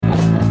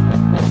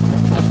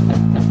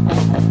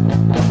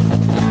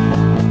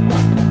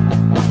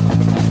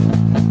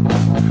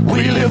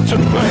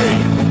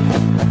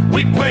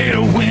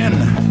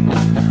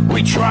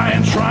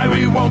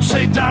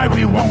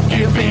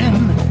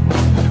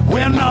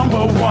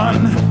number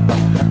one.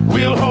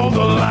 We'll hold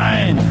the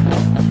line.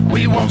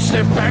 We won't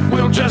step back,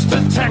 we'll just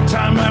attack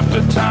time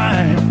after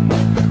time.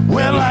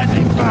 We're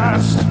lightning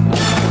fast,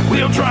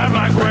 we'll drive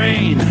like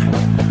rain.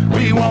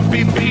 We won't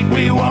be beat,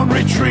 we won't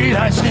retreat,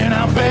 ice in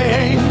our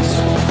veins.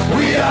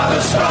 We are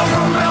the storm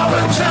from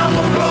Melbourne town,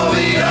 we'll blow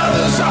the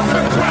others off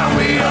the ground.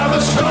 We are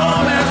the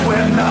storm and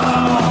we're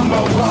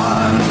number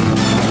one.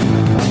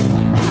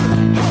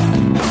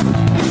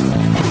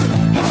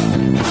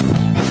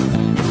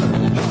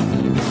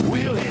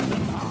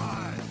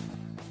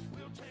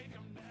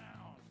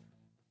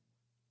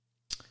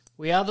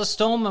 We are the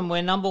Storm and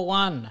we're number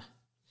one.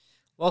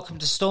 Welcome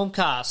to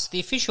Stormcast, the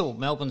official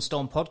Melbourne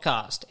Storm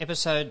podcast,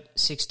 episode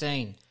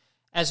 16.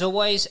 As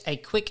always, a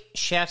quick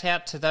shout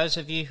out to those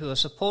of you who are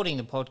supporting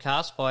the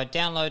podcast by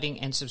downloading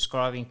and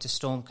subscribing to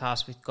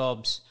Stormcast with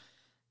Gobs,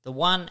 the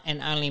one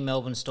and only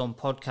Melbourne Storm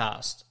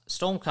podcast.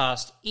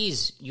 Stormcast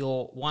is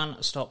your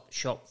one-stop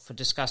shop for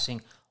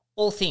discussing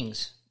all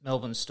things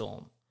Melbourne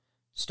Storm.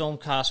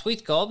 Stormcast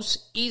with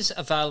Gobs is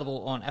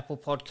available on Apple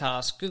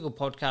Podcasts, Google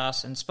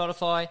Podcasts and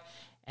Spotify.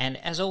 And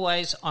as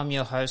always, I'm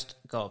your host,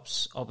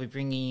 Gobs. I'll be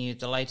bringing you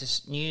the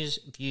latest news,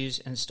 views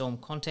and Storm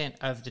content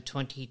over the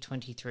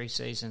 2023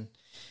 season.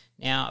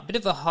 Now, a bit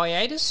of a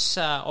hiatus.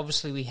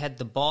 Obviously, we had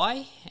the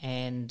bye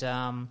and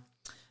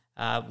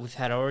we've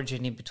had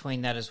Origin in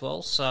between that as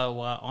well. So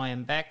I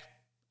am back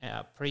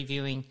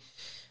reviewing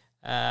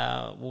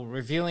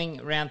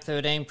round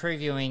 13,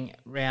 previewing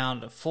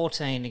round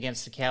 14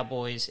 against the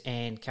Cowboys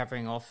and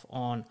covering off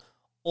on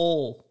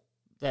all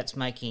that's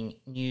making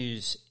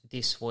news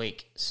this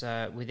week.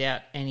 So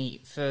without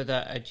any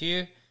further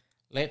ado,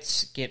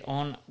 let's get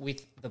on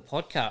with the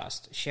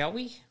podcast, shall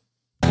we?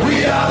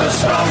 We are the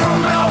storm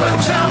from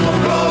Melbourne town,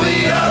 we'll blow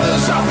the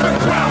others off the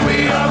ground.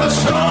 We are the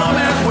storm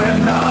and we're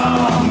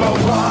number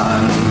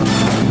one.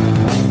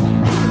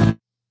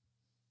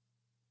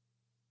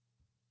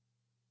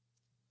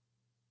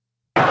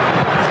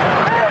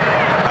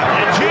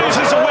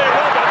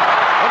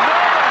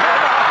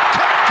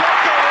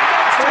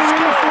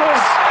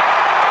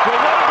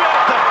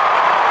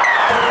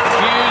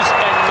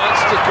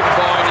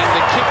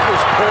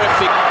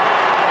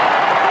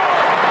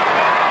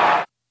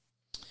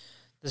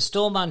 The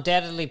Storm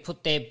undoubtedly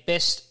put their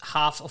best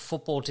half of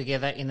football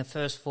together in the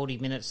first 40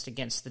 minutes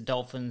against the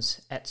Dolphins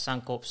at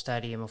Suncorp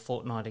Stadium a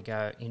fortnight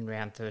ago in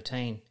round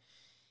 13.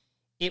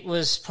 It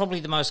was probably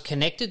the most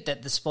connected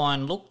that the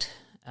spine looked,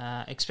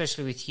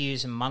 especially with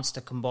Hughes and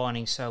Munster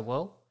combining so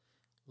well,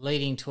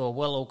 leading to a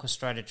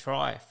well-orchestrated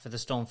try for the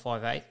Storm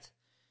 5/8,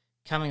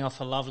 coming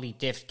off a lovely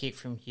deft kick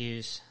from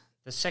Hughes.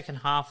 The second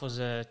half was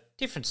a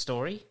different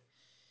story,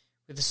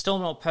 with the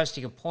Storm not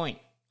posting a point,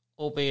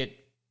 albeit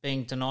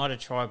being denied a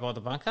try by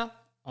the bunker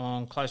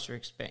on closer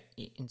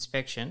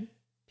inspection,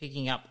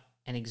 picking up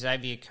an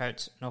Xavier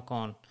Coates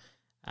knock-on.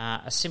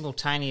 A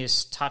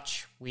simultaneous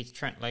touch with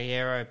Trent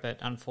Loiero, but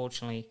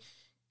unfortunately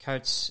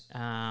Coates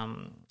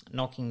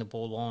knocking the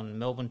ball on.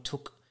 Melbourne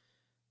took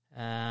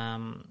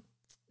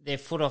their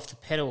foot off the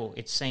pedal,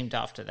 it seemed,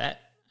 after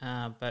that,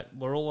 but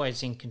were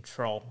always in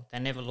control. They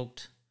never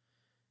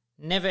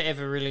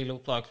ever really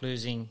looked like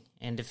losing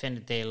and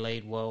defended their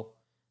lead well.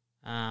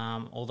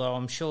 Although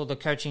I'm sure the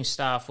coaching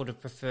staff would have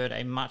preferred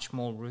a much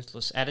more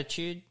ruthless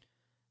attitude,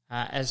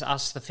 as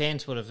us, the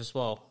fans, would have as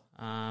well.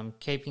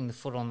 Keeping the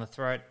foot on the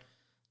throat,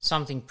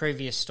 something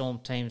previous Storm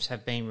teams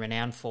have been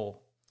renowned for.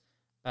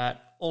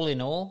 But all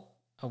in all,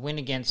 a win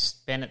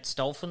against Bennett's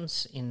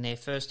Dolphins in their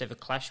first ever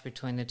clash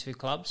between the two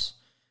clubs,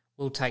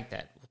 we'll take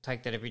that. We'll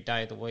take that every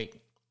day of the week.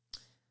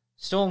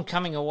 Storm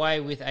coming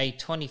away with a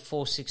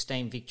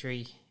 24-16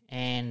 victory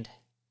and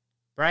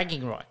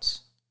bragging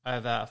rights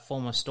over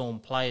former Storm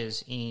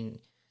players in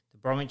the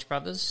Bromwich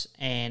brothers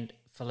and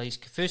Felice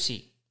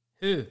Kafusi,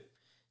 who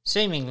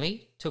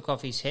seemingly took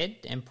off his head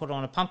and put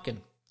on a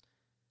pumpkin,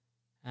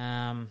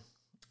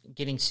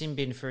 getting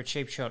sin-binned for a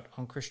cheap shot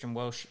on Christian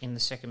Welsh in the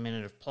second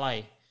minute of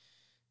play.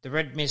 The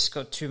red mist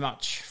got too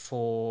much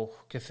for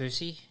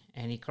Kafusi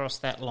and he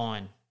crossed that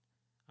line,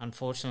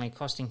 unfortunately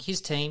costing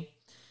his team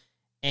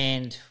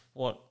and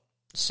what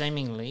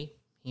seemingly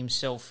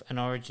himself an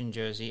Origin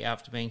jersey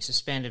after being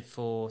suspended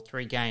for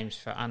 3 games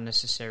for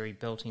unnecessary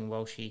belting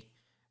Welshie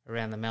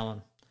around the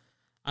melon.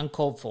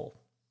 Uncalled for.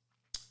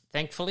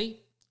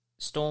 Thankfully,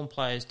 Storm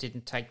players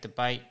didn't take the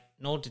bait,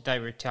 nor did they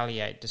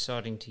retaliate,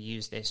 deciding to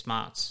use their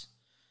smarts.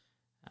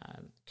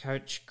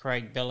 Coach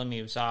Craig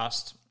Bellamy was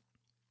asked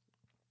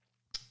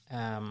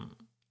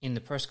in the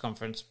press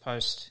conference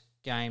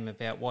post-game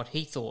about what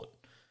he thought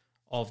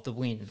of the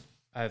win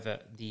over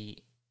the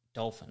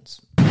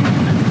Dolphins.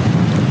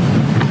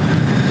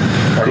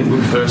 Pretty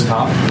good first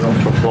half.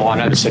 Well, I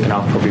know the second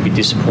half will probably be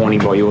disappointing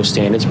by your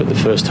standards, but the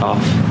first half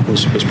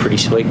was pretty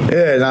slick.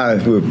 Yeah,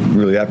 no, we were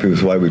really happy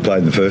with the way we played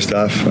in the first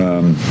half.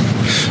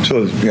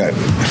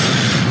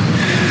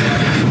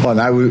 I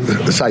know, we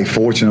say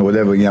fortunate or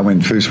whatever,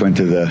 when Foose went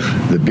to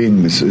the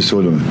bin, it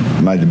sort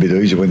of made it a bit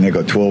easier when they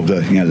got 12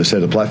 to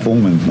set a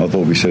platform, and I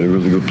thought we set a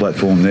really good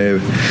platform there.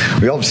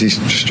 We obviously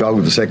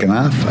struggled the second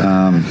half.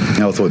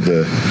 I thought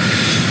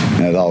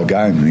the whole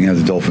game.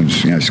 The Dolphins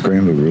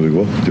scrambled really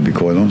well, to be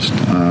quite honest.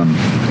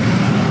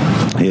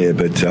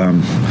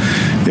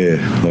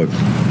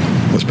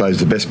 I suppose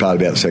the best part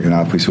about the second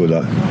half, we sort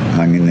of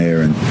hung in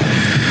there and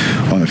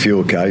on a few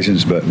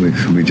occasions, but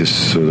we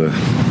just sort of,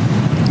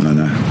 I don't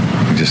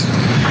know, we just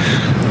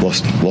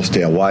lost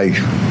our way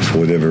for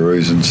whatever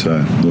reason.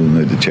 So we'll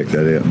need to check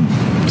that out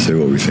and see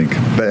what we think.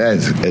 But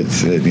as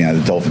it's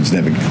the Dolphins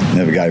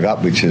never gave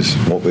up, which is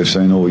what we've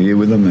seen all year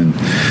with them, and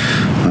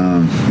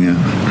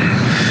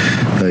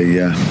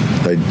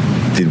they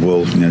did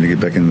well to get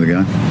back into the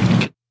game.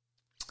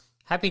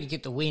 Happy to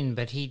get the win,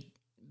 but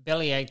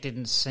Bellyache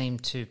didn't seem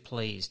too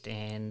pleased,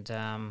 and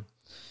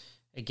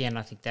again,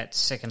 I think that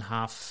second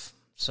half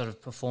sort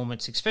of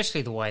performance,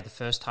 especially the way the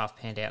first half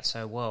panned out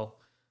so well,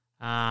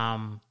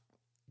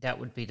 that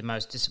would be the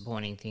most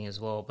disappointing thing as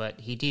well. But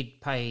he did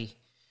pay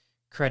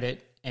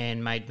credit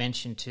and made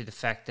mention to the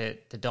fact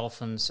that the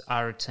Dolphins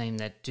are a team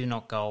that do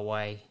not go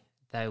away.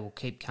 They will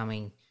keep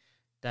coming.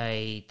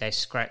 They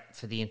scrap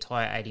for the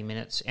entire 80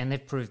 minutes, and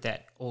they've proved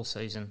that all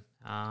season.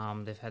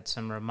 They've had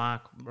some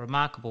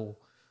remarkable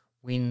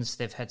wins.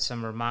 They've had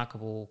some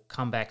remarkable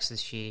comebacks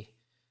this year,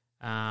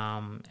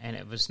 and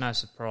it was no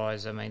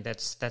surprise. I mean,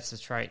 that's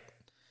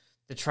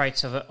the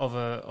traits of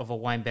a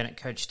Wayne Bennett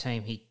coach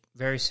team. He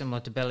very similar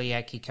to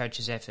Bellyache. He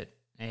coaches effort,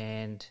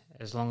 and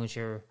as long as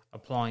you're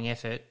applying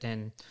effort,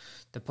 then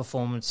the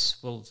performance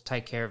will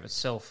take care of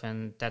itself,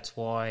 and that's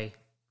why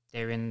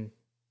they're in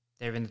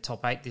the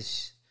top 8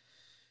 this.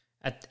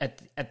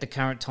 At the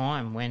current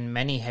time, when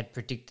many had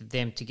predicted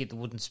them to get the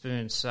wooden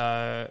spoon.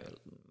 So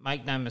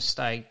make no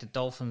mistake, the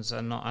Dolphins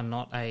are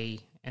not an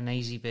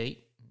easy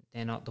beat.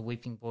 They're not the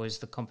whipping boys,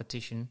 the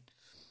competition.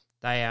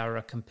 They are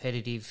a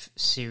competitive,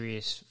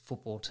 serious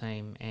football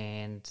team,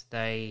 and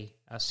they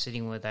are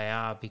sitting where they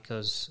are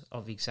because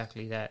of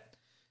exactly that.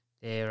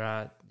 They're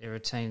a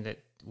team that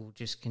will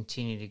just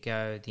continue to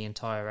go the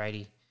entire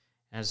 80.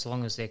 And as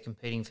long as they're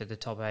competing for the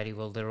top 80,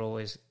 well, they're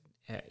always...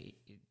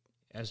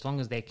 as long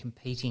as they're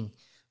competing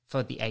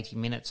for the 80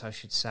 minutes, I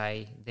should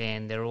say,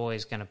 then they're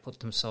always going to put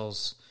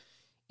themselves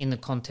in the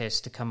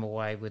contest to come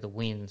away with a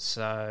win.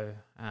 So,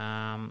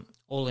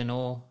 all in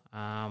all,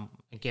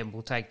 again,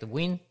 we'll take the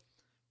win.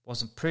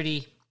 Wasn't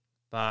pretty,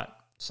 but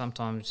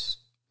sometimes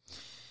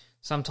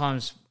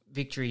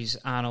victories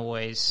aren't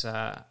always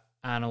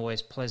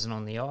pleasant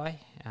on the eye.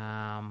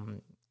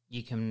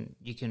 You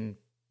can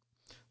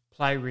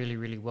play really,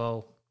 really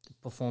well. The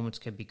performance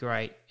could be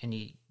great, and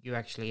you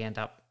actually end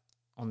up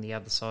on the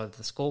other side of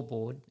the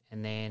scoreboard,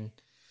 and then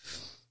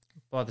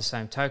by the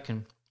same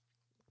token,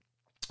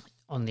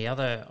 on the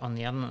other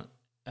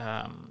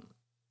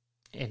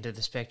end of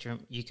the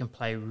spectrum, you can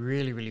play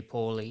really, really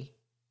poorly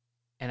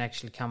and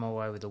actually come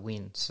away with a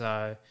win.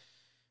 So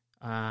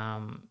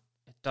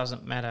it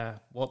doesn't matter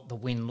what the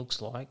win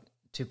looks like.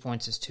 2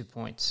 points is 2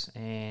 points,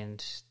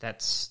 and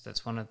that's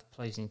one of the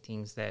pleasing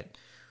things that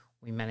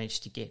we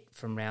managed to get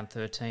from round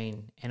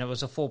 13. And it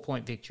was a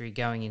 4-point victory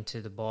going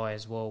into the bye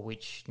as well,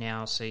 which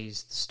now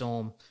sees the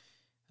Storm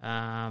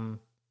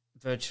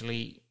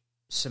virtually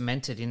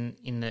cemented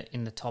in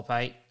the top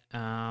 8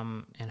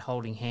 and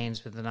holding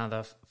hands with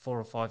another 4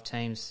 or 5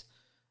 teams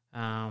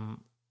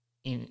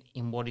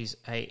in what is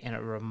a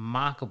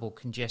remarkable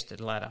congested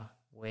ladder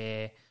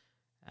where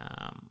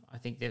I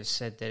think they've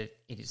said that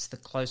it is the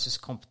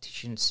closest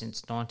competition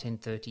since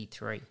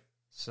 1933.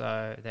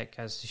 So that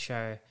goes to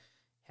show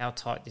how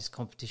tight this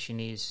competition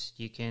is.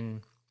 You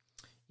can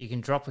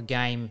drop a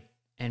game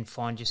and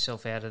find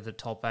yourself out of the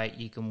top 8.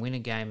 You can win a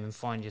game and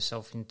find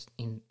yourself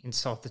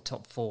inside the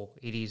top 4.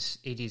 It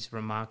is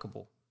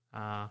remarkable.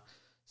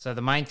 So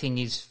the main thing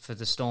is for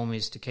the Storm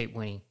is to keep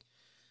winning.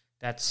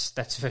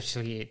 That's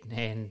virtually it.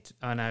 And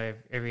I know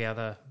every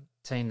other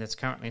team that's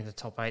currently in the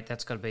top 8,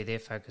 that's got to be their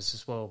focus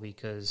as well,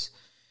 because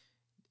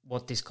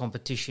what this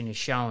competition is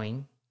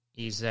showing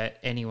is that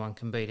anyone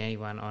can beat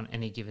anyone on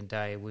any given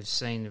day. We've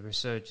seen the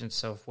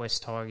resurgence of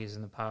West Tigers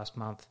in the past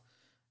month.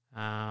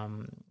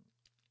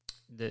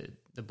 The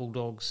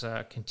Bulldogs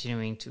are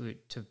continuing to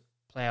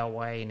plough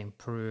away and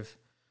improve.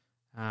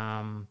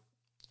 And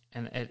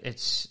it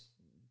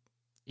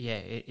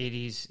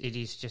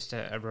is just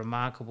a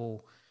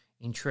remarkable,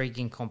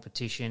 intriguing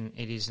competition.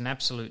 It is an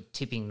absolute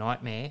tipping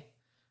nightmare.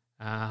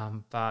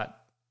 But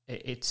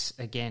it's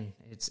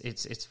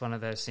one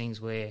of those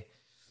things where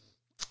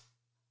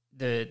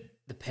the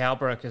power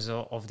brokers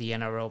of the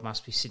NRL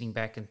must be sitting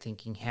back and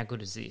thinking, how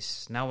good is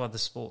this? No other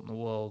sport in the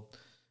world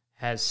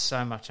has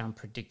so much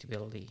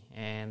unpredictability,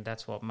 and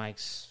that's what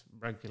makes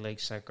rugby league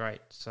so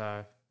great.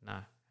 So, no.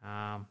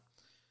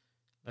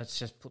 Let's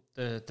just put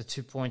the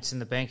 2 points in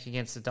the bank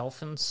against the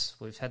Dolphins.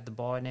 We've had the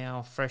bye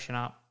now, freshen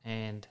up,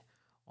 and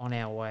on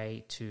our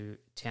way to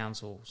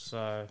Townsville.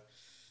 So,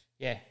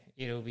 yeah,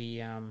 it'll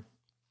be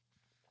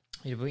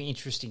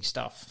interesting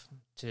stuff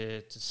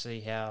to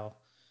see how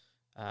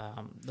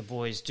the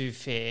boys do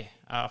fare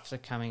after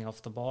coming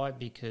off the bye,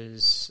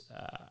 because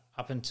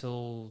up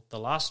until the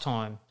last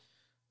time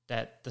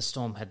that the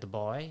Storm had the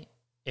bye,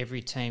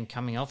 every team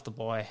coming off the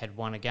bye had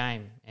won a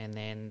game, and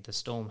then the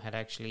Storm had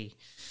actually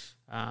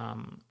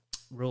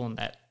ruined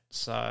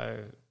So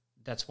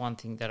that's one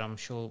thing that I'm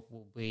sure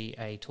will be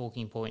a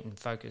talking point and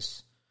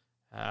focus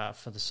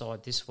for the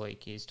side this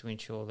week, is to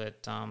ensure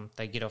that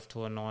they get off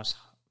to a nice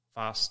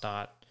fast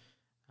start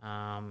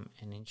and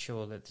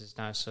ensure that there's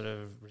no sort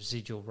of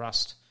residual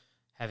rust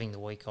having the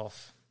week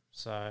off.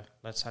 So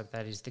let's hope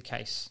that is the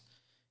case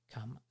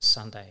come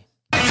Sunday.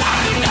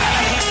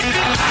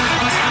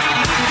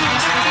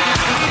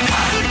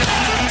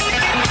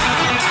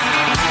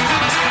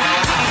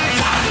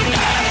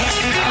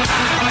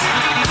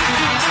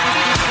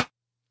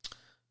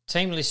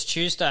 Team List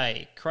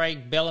Tuesday.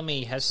 Craig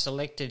Bellamy has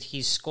selected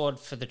his squad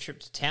for the trip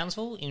to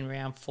Townsville in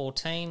round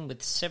 14,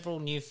 with several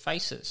new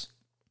faces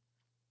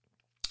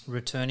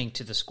returning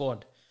to the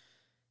squad.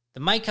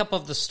 The makeup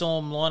of the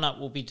Storm lineup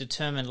will be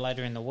determined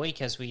later in the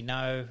week, as we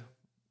know,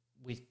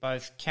 with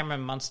both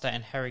Cameron Munster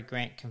and Harry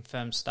Grant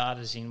confirmed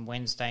starters in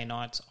Wednesday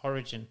night's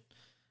Origin.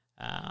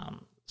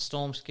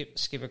 Storm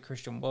skipper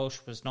Christian Welsh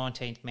was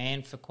 19th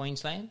man for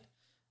Queensland,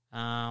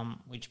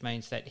 which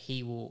means that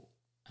he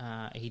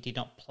did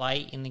not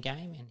play in the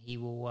game, and he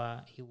will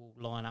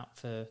line up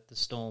for the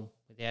Storm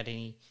without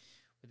any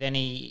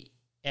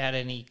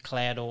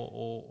cloud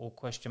or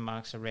question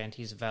marks around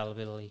his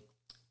availability.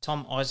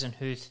 Tom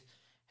Eisenhuth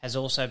has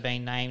also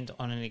been named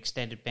on an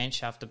extended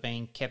bench after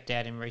being kept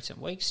out in recent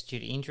weeks due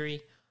to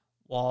injury,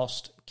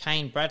 whilst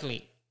Kane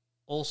Bradley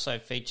also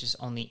features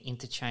on the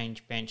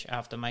interchange bench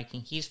after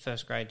making his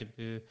first grade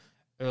debut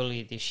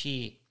earlier this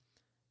year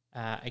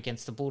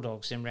against the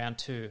Bulldogs in round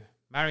 2.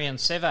 Marion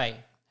Seve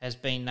has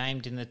been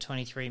named in the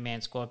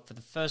 23-man squad for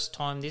the first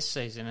time this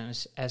season,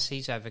 as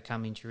he's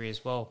overcome injury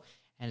as well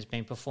and has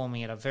been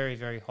performing at a very,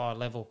 very high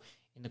level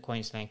in the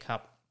Queensland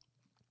Cup.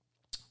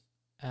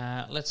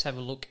 Let's have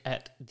a look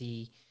at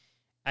the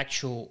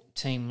actual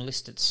team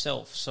list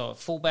itself. So at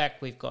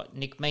fullback, we've got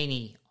Nick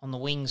Meaney. On the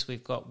wings,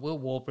 we've got Will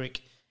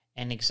Warbrick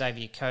and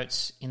Xavier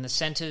Coates. In the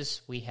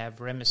centres, we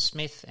have Remus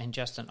Smith and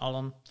Justin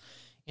Olam.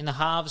 In the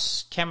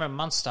halves, Cameron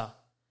Munster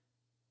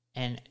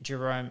and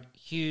Jerome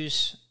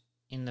Hughes.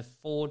 In the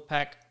forward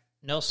pack,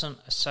 Nelson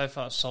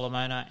Asofa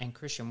Solomona and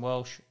Christian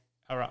Welsh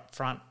are up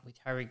front, with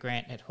Harry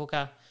Grant at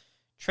hooker.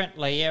 Trent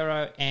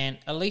Loiero and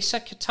Elisa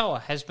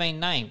Katoa has been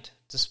named,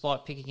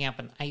 despite picking up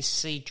an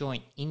AC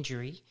joint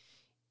injury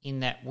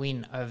in that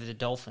win over the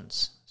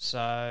Dolphins.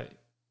 So,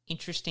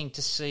 interesting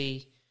to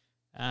see.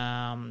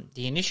 The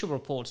initial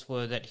reports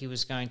were that he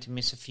was going to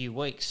miss a few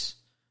weeks,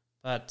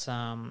 but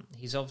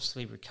he's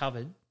obviously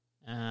recovered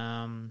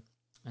and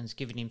has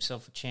given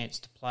himself a chance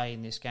to play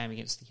in this game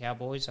against the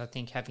Cowboys. I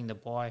think having the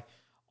bye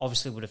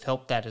obviously would have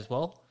helped that as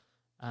well.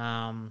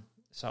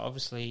 So,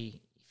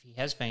 obviously, if he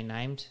has been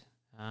named,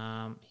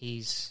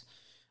 he's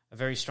a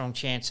very strong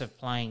chance of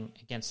playing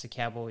against the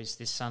Cowboys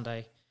this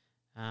Sunday.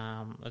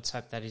 Let's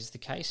hope that is the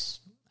case.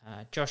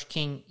 Josh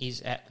King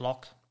is at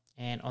lock.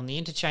 And on the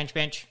interchange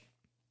bench,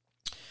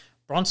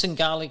 Bronson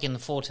Garlick in the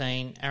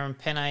 14, Aaron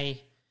Penne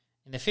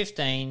in the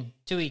 15,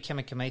 Tui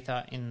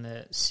Kamikamitha in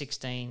the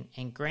 16,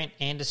 and Grant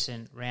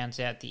Anderson rounds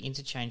out the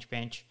interchange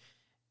bench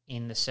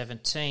in the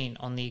 17.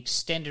 On the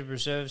extended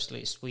reserves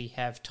list, we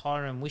have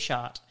Tyrone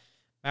Wishart,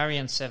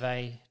 Marion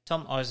Seve,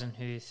 Tom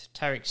Eisenhuth,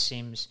 Tarek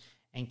Sims,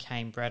 and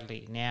Kane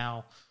Bradley.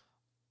 Now,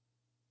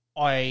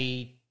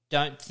 I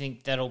don't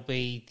think that'll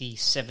be the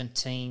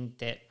 17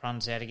 that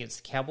runs out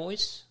against the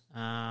Cowboys.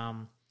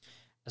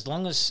 As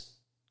long as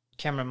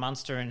Cameron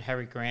Munster and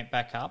Harry Grant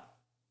back up,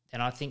 then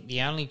I think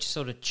the only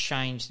sort of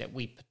change that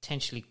we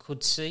potentially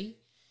could see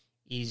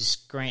is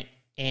Grant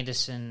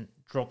Anderson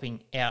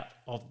dropping out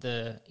of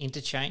the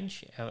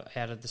interchange,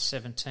 out of the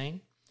 17,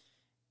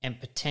 and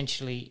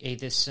potentially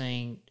either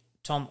seeing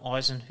Tom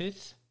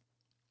Eisenhuth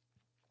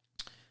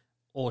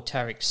or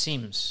Tarek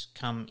Sims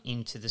come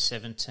into the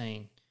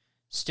 17.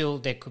 Still,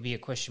 there could be a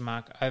question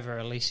mark over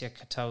Alicia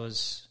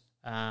Katoa's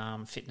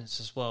fitness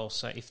as well.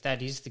 So if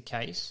that is the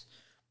case,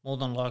 more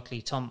than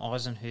likely Tom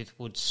Eisenhuth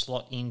would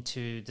slot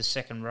into the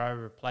second row,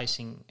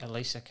 replacing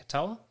Elisa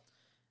Katoa.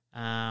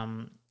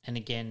 And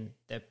again,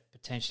 that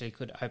potentially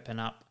could open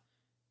up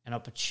an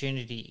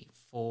opportunity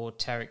for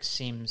Tarek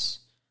Sims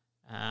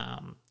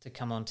to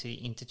come onto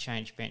the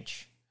interchange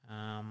bench,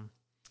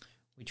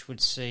 which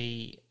would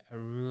see a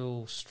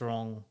real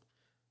strong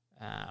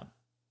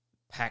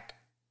pack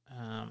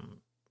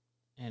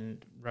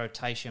and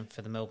rotation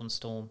for the Melbourne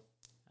Storm,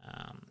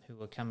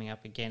 who are coming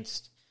up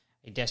against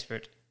a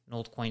desperate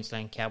North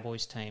Queensland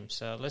Cowboys team.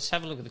 So let's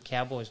have a look at the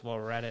Cowboys while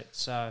we're at it.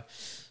 So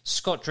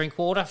Scott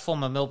Drinkwater,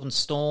 former Melbourne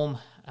Storm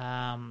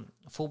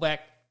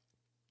fullback,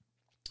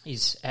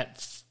 is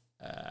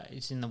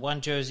in the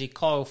one jersey.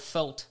 Kyle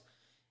Felt,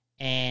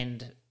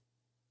 and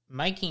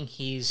making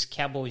his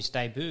Cowboys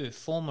debut,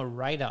 former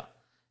Raider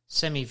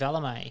Semi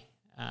Valame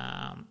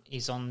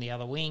is on the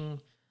other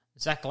wing.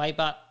 Zach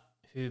Labutt,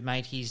 who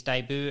made his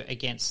debut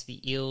against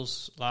the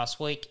Eels last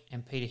week,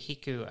 and Peter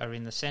Hiku are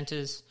in the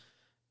centres.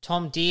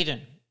 Tom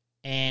Dearden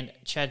and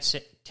Chad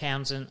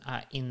Townsend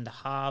are in the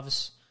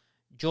halves.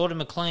 Jordan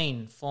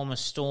McLean, former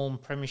Storm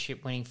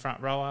premiership winning front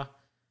rower,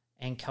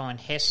 and Cohen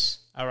Hess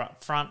are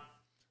up front.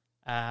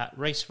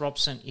 Reece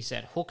Robson is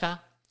at hooker.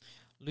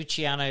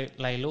 Luciano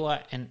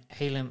Leilua and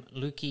Helam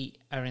Luki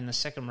are in the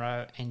second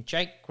row, and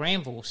Jake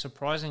Granville,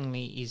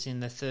 surprisingly, is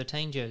in the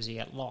 13 jersey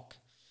at lock.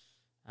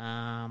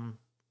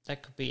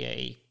 That could be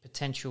a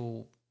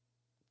potential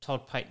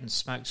Todd Payton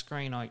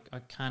smokescreen. I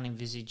can't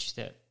envisage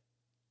that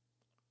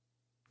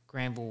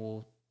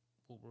Granville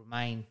will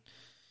remain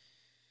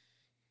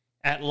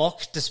at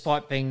lock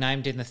despite being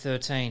named in the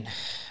 13.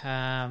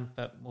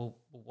 But we'll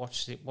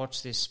watch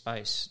this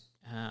space.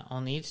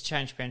 On the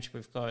interchange bench,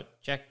 we've got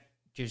Jack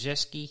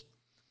Juzeski,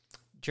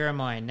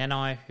 Jeremiah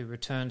Nanai, who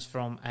returns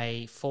from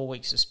a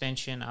 4-week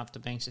suspension after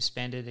being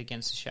suspended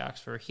against the Sharks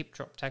for a hip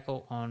drop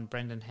tackle on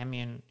Brendan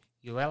Hamian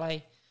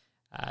Uele.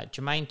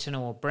 Jermaine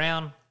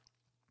Tanoa-Brown,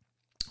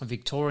 a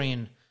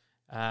Victorian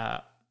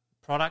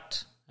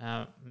product,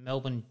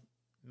 Melbourne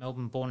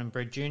born and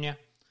bred junior,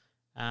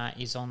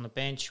 is on the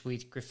bench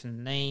with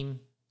Griffin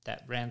Neem.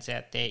 That rounds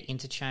out their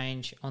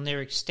interchange. On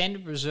their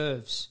extended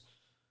reserves,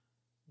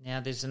 now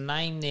there's a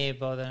name there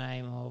by the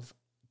name of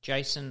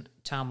Jason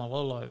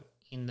Taumalolo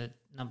in the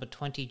number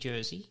 20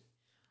 jersey,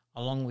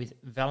 along with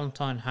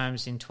Valentine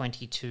Holmes in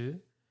 22,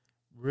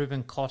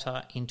 Ruben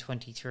Cotter in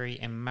 23,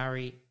 and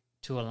Murray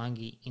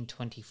Tuolangi in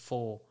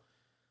 24.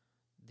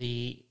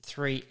 The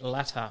three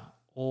latter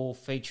all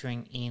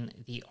featuring in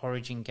the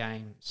Origin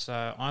game.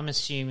 So I'm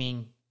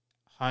assuming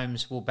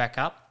Holmes will back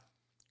up,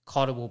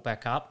 Cotter will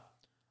back up.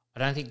 I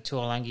don't think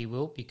Tuolangi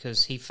will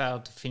because he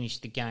failed to finish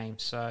the game,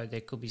 so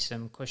there could be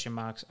some question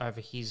marks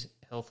over his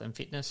health and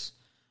fitness.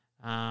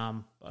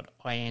 But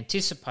I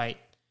anticipate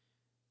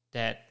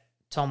that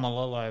Tom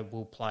Malolo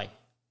will play.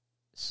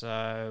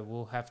 So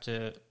we'll have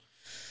to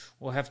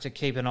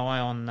keep an eye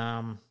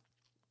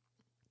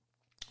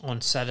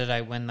on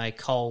Saturday when they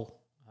cull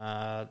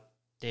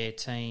their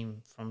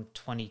team from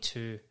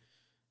 22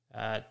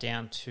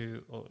 down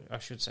to, or I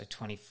should say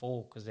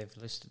 24 because they've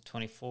listed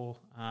 24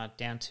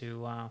 down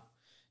to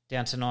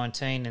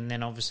 19, and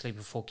then obviously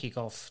before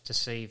kickoff to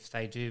see if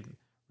they do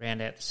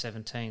round out the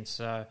 17.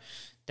 So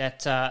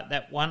that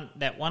 1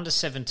 to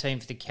 17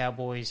 for the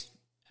Cowboys,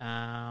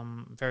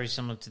 very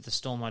similar to the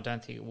Storm. I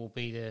don't think it will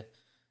be the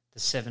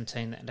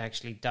 17 that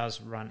actually does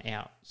run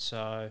out.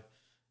 So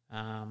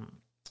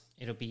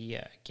it'll be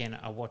again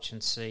a watch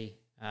and see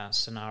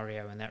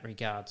scenario in that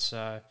regard.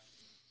 So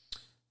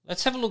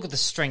let's have a look at the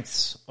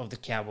strengths of the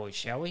Cowboys,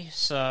 shall we?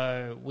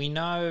 So we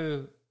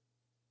know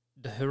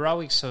the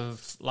heroics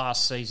of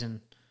last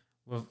season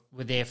were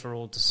there for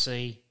all to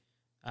see.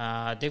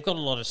 They've got a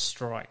lot of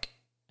strike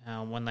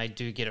when they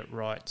do get it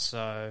right.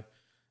 So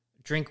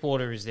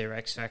Drinkwater is their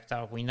X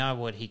factor. We know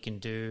what he can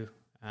do,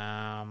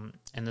 and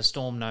the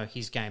Storm know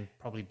his game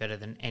probably better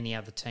than any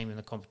other team in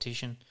the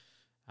competition.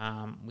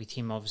 With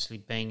him obviously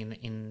being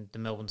in the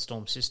Melbourne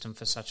Storm system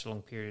for such a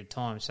long period of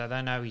time, so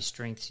they know his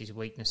strengths, his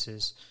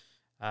weaknesses,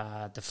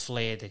 the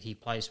flair that he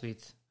plays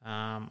with.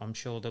 I'm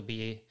sure there'll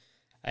be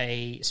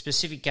a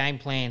specific game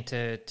plan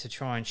to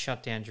try and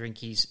shut down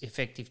Drinky's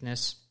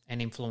effectiveness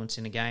and influence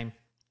in the game.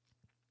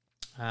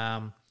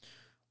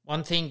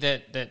 One thing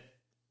that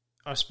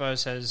I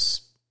suppose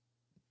has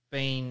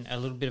been a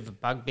little bit of a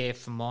bugbear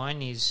for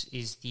mine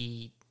is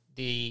the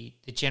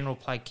general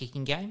play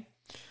kicking game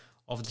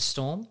of the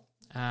Storm.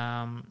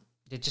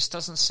 There just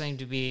doesn't seem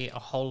to be a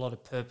whole lot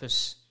of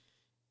purpose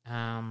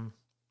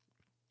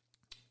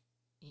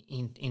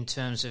in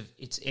terms of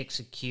its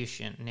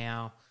execution.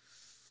 Now,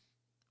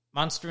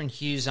 Munster and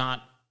Hughes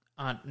aren't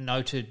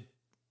noted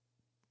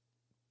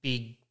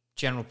big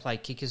general play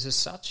kickers as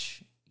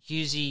such.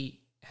 Hughesy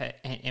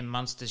and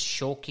Munster's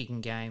short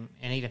kicking game,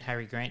 and even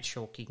Harry Grant's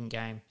short kicking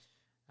game,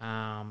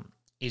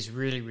 is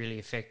really, really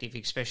effective,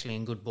 especially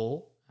in good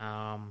ball.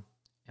 And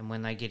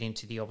when they get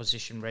into the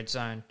opposition red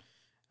zone,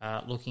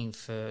 looking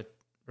for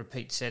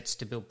repeat sets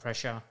to build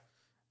pressure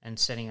and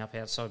setting up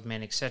outside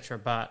men, etc.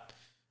 But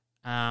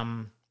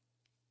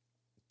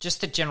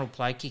just the general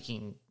play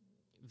kicking,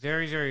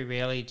 very, very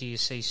rarely do you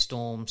see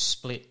Storm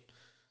split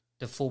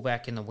the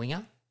fullback and the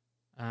winger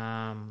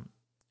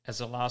as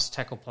a last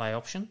tackle play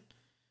option.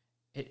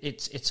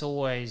 It's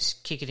always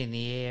kick it in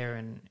the air,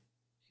 and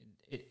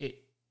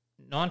it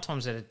 9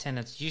 times out of 10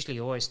 it's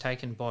usually always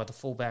taken by the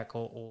fullback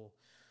or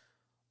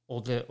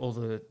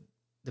the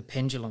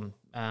pendulum,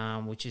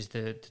 which is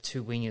the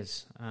two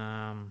wingers,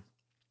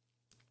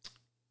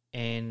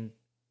 and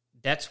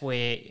that's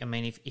where, I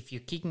mean, if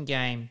your kicking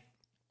game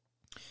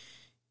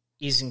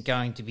isn't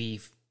going to be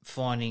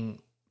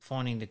finding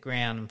the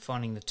ground and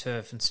finding the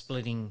turf and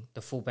splitting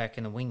the fullback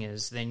and the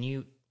wingers, then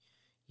you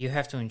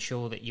have to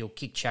ensure that your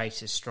kick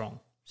chase is strong.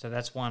 So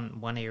that's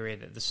one area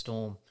that the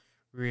Storm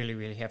really,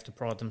 really have to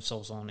pride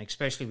themselves on,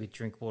 especially with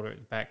Drinkwater at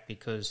the back,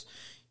 because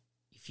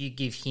if you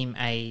give him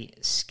a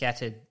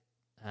scattered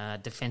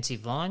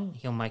defensive line,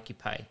 he'll make you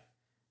pay.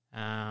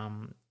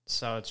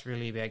 So it's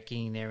really about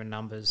getting there in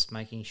numbers,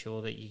 making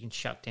sure that you can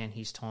shut down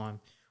his time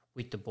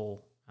with the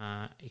ball,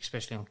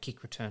 especially on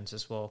kick returns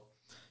as well.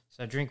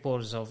 So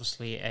Drinkwater is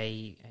obviously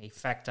a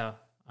factor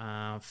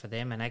for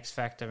them, an X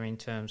factor in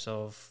terms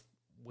of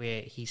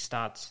where he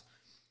starts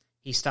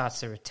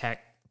their attack,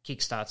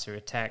 kick starts their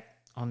attack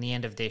on the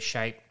end of their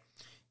shape.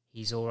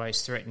 He's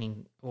always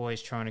threatening,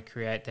 always trying to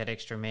create that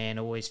extra man,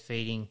 always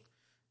feeding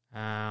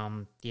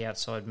the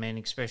outside men,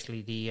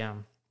 especially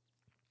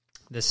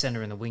the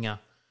centre and the winger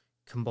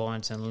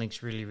combines and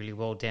links really, really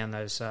well down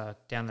those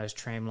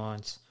tram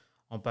lines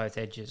on both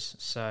edges.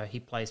 So he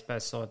plays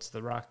both sides of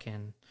the ruck,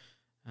 and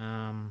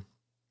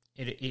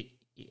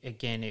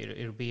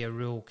it'll be a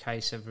real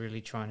case of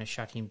really trying to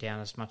shut him down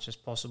as much as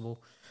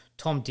possible.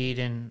 Tom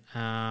Dearden,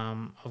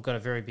 I've got a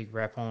very big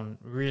rap on.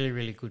 Really,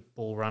 really good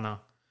ball runner.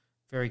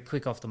 Very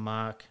quick off the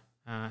mark.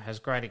 Has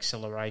great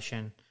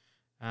acceleration.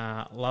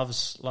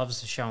 Loves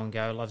the show and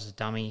go. Loves the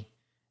dummy.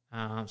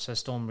 So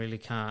Storm really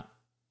can't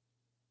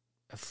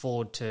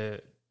afford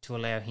to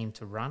allow him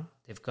to run.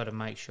 They've got to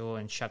make sure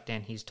and shut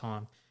down his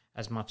time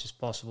as much as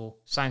possible.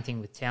 Same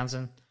thing with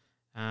Townsville,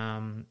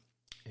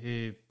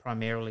 who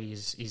primarily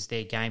is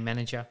their game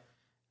manager.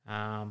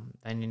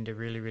 They need to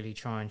really, really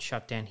try and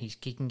shut down his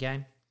kicking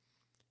game.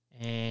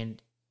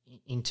 And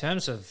in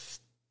terms of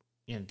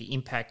the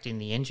impact in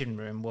the engine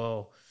room,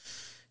 well,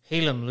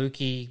 Helam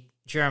Lukey,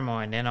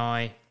 Jeremiah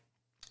Nenai,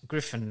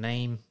 Griffin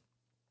Neem,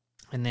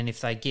 and then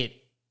if they get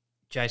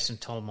Jason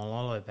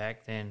Tolomalolo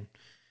back, then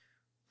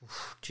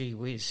gee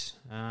whiz,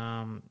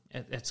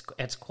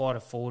 that's quite a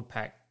forward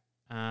pack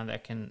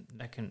that can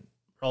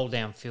roll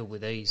downfield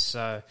with ease.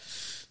 So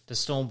the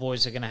Storm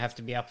boys are going to have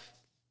to be up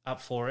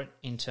for it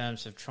in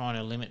terms of trying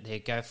to limit their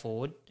go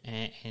forward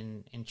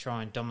and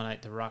try and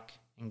dominate the ruck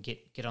and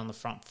get on the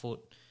front foot.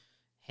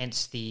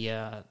 Hence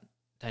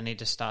they need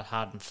to start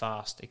hard and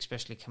fast,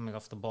 especially coming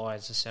off the bye.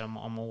 As I said,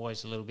 I'm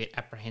always a little bit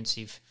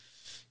apprehensive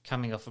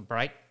coming off a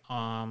break.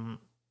 I've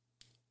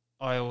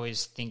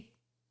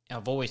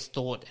always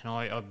thought, and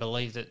I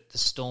believe that the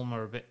Storm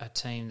are a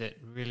team that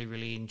really,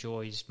 really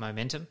enjoys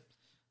momentum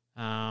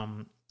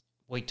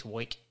week to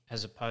week,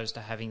 as opposed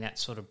to having that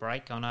sort of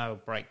break. I know a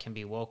break can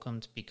be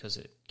welcomed because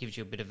it gives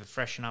you a bit of a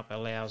freshen up,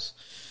 allows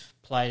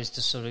players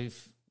to sort of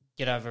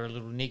get over a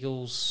little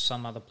niggles.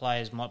 Some other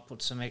players might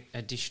put some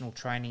additional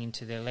training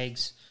into their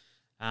legs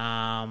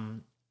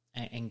and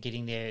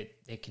getting their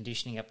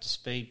conditioning up to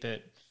speed.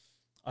 But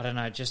I don't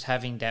know, just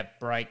having that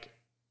break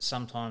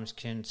sometimes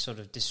can sort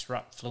of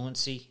disrupt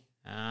fluency.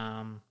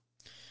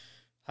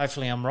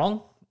 Hopefully I'm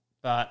wrong,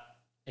 but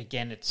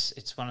again,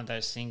 it's one of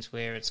those things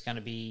where it's going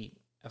to be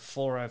a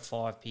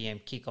 4:05 p.m.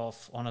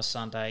 kickoff on a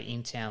Sunday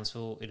in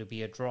Townsville. It'll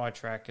be a dry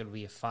track. It'll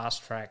be a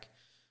fast track.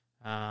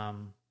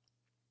 And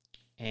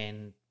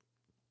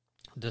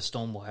the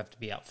Storm will have to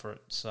be up for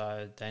it.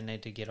 So they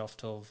need to get off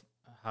to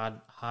a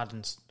hard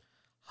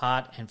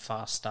and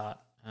fast start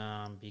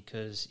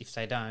because if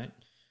they don't,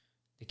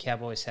 the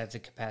Cowboys have the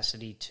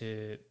capacity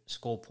to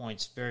score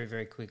points very,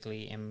 very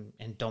quickly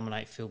and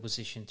dominate field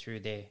position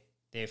through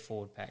their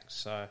forward pack.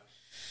 So,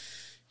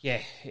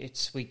 yeah,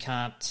 we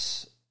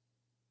can't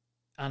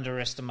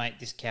underestimate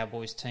this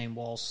Cowboys team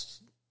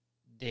whilst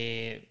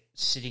they're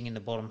sitting in the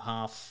bottom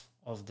half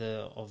of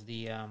the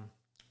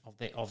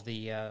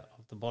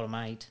bottom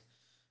eight,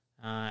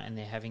 and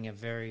they're having a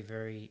very,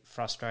 very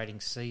frustrating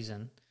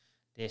season.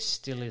 There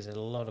still is a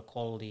lot of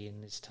quality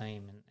in this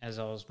team, and as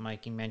I was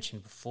making mention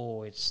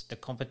before, it's the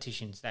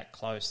competition's that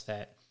close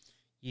that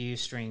you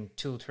string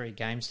 2 or 3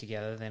 games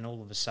together, then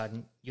all of a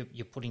sudden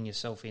you're putting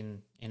yourself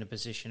in a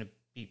position to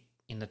be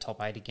in the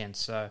top 8 again.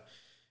 So,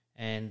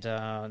 and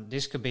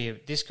this could be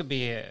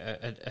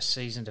a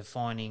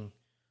season-defining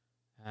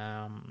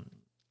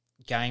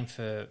game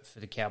for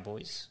the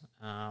Cowboys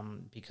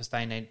because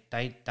they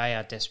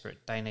are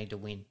desperate. They need to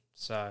win.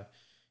 So,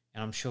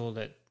 and I'm sure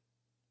that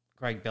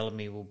Greg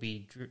Bellamy will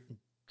be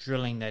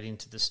drilling that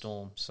into the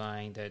Storm,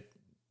 saying that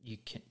you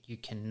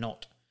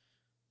cannot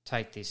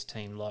take this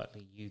team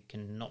lightly. You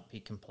cannot be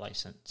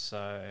complacent. So,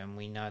 and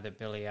we know that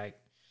bellyache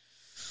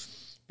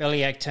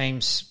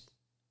teams,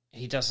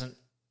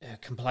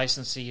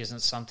 complacency isn't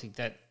something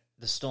that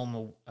the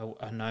Storm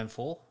are known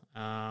for,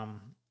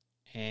 and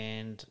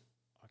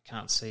I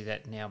can't see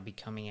that now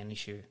becoming an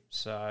issue.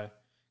 So,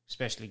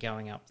 especially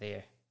going up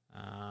there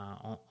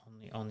on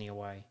the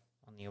away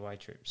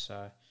trip.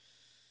 So,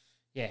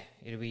 yeah,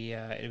 it'll be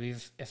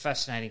a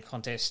fascinating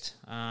contest.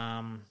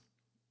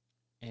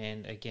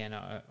 And again,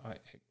 I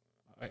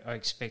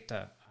expect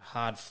a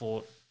hard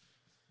fought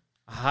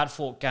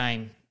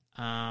game.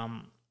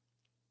 I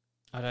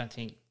don't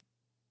think,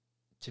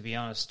 to be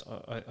honest,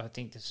 I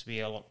think this will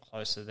be a lot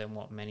closer than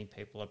what many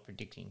people are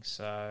predicting.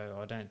 So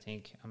I don't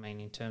think,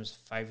 in terms of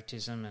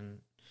favouritism and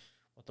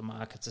what the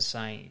markets are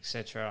saying,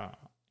 etc.,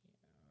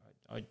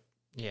 I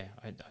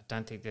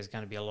don't think there's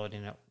going to be a lot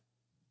in it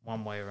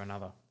one way or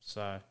another.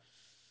 So,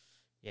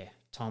 yeah,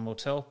 time will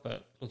tell,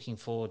 but looking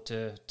forward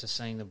to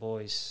seeing the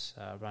boys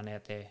run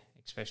out there,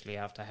 especially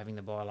after having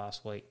the bye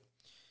last week.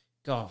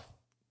 God,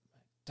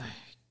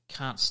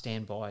 can't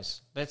stand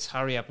byes. Let's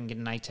hurry up and get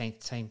an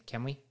 18th team,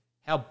 can we?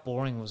 How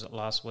boring was it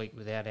last week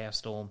without our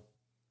Storm?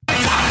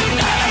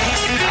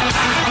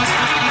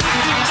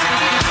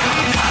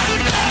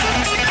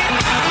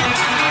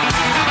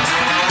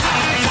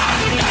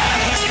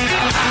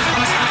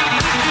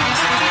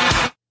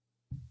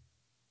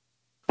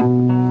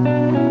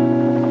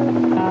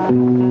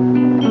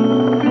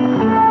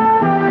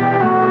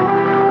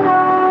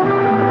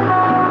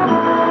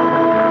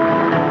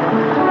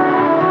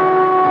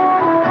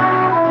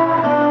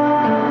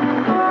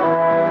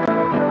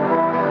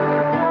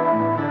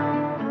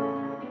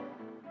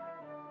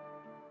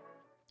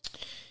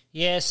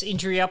 Yes,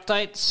 injury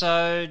update.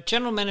 So,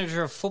 General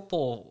Manager of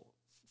Football,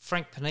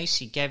 Frank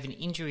Panisi, gave an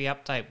injury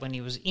update when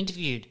he was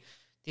interviewed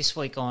this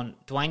week on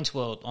Dwayne's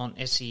World on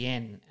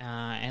SEN.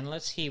 And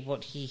let's hear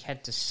what he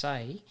had to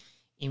say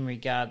in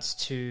regards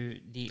to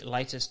the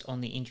latest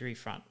on the injury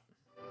front.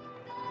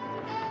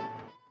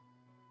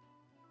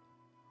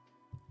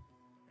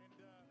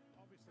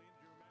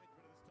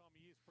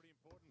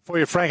 For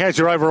you, Frank, how's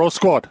your overall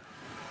squad?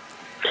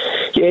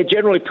 Yeah,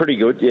 generally pretty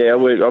good. Yeah,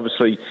 we're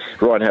obviously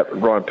Ryan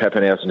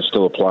Pappenhausen is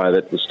still a player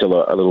that is still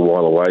a little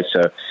while away,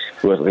 so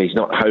he's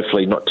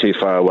hopefully not too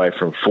far away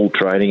from full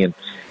training. And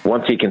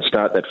once he can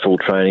start that full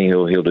training,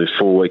 he'll do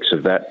 4 weeks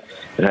of that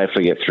and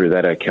hopefully get through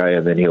that okay.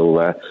 And then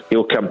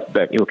he'll come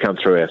back. He'll come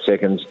through our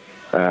seconds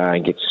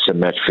and get some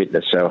match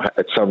fitness. So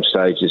at some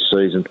stage this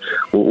season,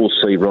 we'll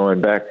see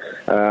Ryan back.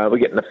 We're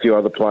getting a few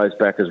other players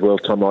back as well.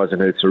 Tom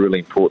Eisenhuth's a really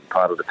important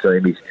part of the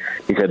team.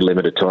 He's had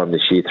limited time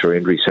this year through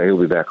injury, so he'll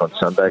be back on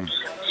Sunday.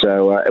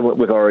 So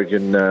with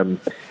Origin,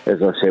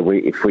 as I said,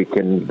 if we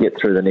can get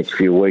through the next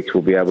few weeks,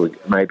 we'll be able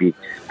to maybe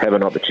have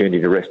an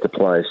opportunity to rest the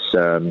players,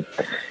 our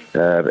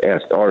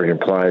Origin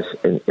players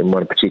in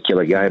one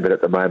particular game. But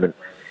at the moment,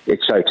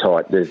 it's so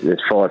tight.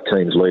 There's 5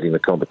 teams leading the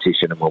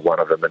competition, and we're one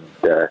of them.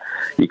 And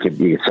you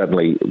can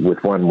suddenly,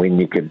 with one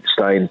win, you could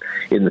stay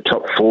in the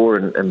top 4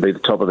 and be the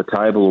top of the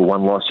table. Or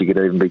one loss, you could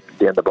even be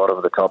down the bottom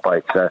of the top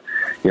 8. So,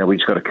 we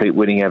just got to keep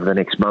winning over the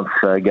next month,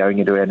 going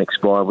into our next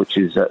bye, which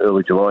is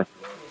early July.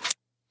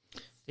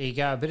 There you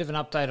go. A bit of an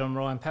update on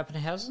Ryan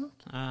Pappenhausen.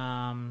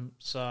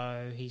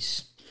 So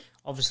he's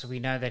obviously, we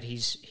know that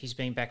he's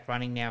been back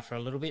running now for a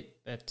little bit,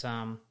 but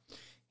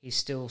he's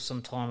still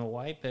some time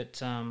away.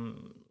 But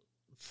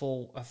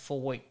for a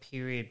 4-week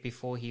period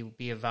before he'll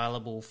be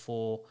available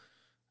for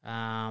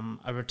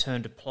a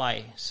return to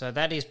play. So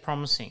that is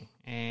promising.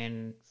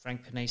 And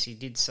Frank Panisi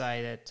did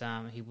say that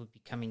he would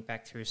be coming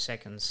back through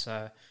seconds.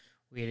 So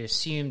we had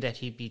assumed that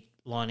he'd be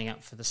lining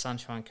up for the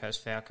Sunshine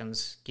Coast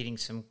Falcons, getting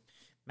some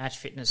match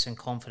fitness and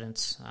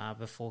confidence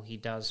before he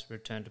does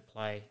return to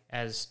play.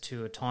 As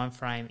to a time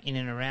frame in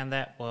and around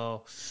that,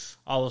 well,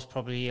 I was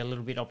probably a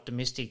little bit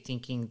optimistic,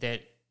 thinking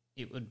that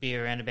it would be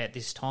around about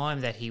this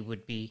time that he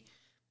would be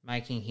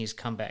making his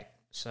comeback.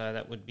 So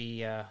that would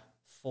be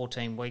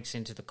 14 weeks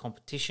into the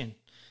competition.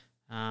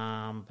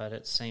 But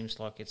it seems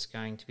like it's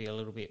going to be a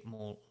little bit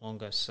more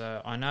longer.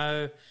 So I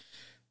know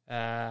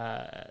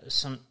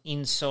some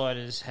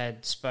insiders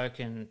had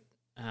spoken,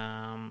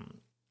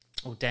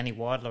 or Danny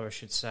Weidler, I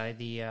should say,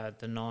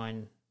 the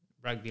Nine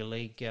Rugby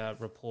League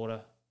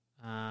reporter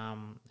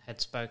had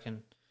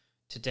spoken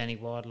to Danny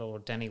Weidler, or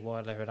Danny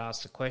Weidler had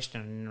asked a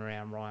question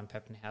around Ryan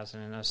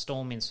Pappenhausen, and a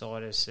Storm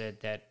insider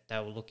said that they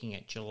were looking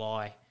at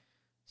July.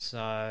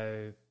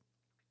 So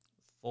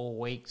 4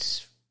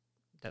 weeks,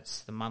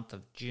 that's the month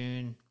of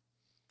June.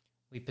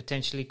 We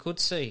potentially could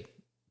see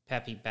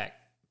Pappy back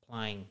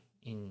playing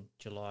in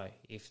July.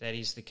 If that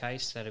is the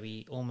case, that'll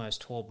be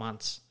almost 12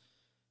 months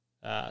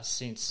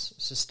since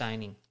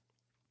sustaining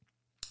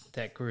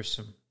that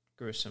gruesome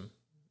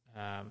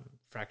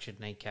fractured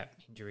kneecap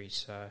injury.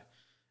 So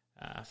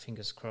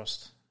fingers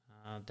crossed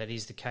that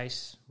is the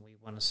case. We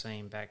want to see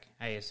him back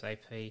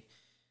ASAP.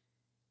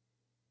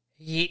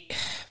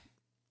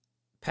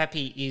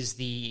 Pappy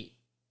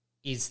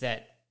is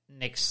that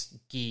next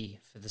gear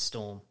for the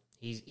Storm.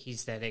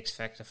 He's that X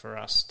factor for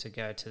us to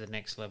go to the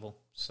next level.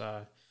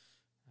 So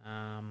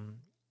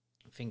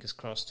fingers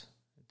crossed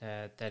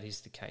that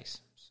is the case.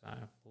 So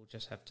we'll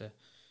just have to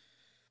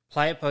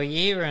play it by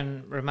ear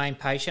and remain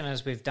patient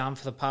as we've done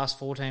for the past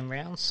 14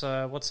 rounds.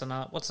 So what's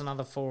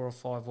another 4 or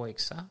 5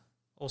 weeks, huh?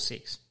 Or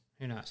 6?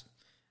 Who knows?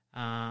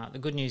 The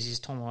good news is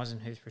Tom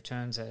Eisenhuth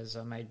returns, as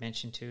I made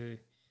mention to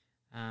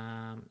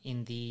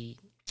in the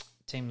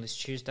team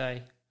list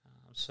Tuesday.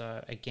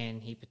 So again,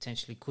 he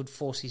potentially could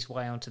force his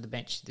way onto the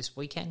bench this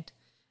weekend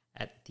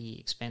at the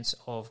expense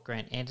of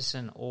Grant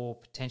Anderson, or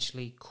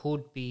potentially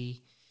could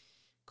be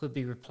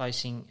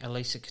replacing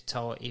Elisa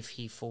Katoa if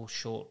he falls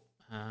short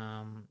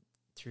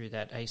through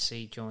that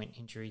AC joint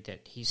injury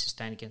that he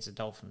sustained against the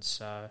Dolphins.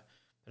 So,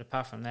 but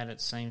apart from that,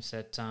 it seems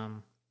that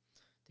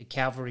the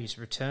Cavalry's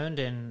returned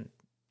and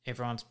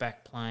everyone's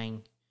back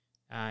playing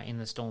in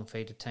the Storm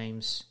feeder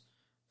teams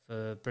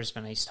for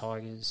Brisbane East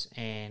Tigers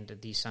and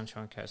the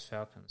Sunshine Coast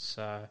Falcons.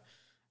 So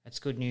it's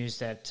good news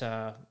that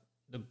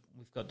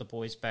we've got the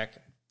boys back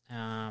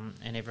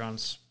and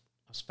everyone's,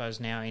 I suppose,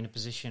 now in a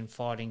position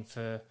fighting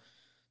to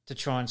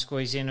try and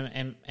squeeze in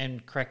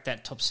and crack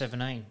that top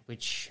 17,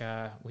 which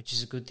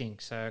is a good thing.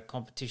 So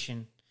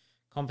competition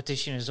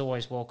is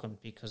always welcome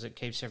because it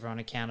keeps everyone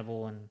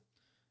accountable, and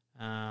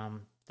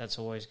that's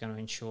always going to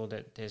ensure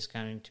that there's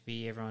going to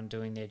be everyone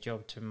doing their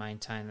job to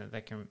maintain that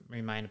they can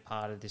remain a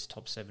part of this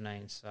top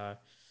 17. So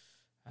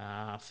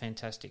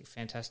fantastic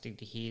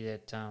to hear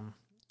that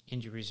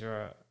injuries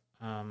are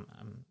on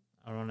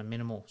a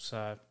minimal.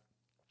 So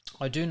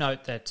I do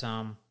note that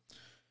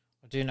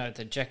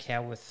Jack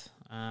Howarth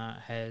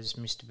has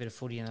missed a bit of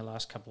footy in the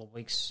last couple of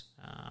weeks,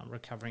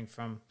 recovering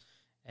from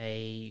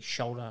a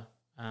shoulder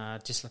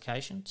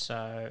dislocation.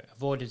 So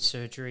avoided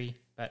surgery,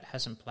 but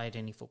hasn't played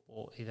any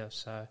football either.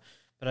 So,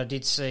 But I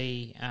did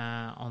see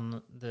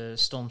on the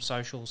Storm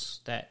socials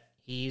that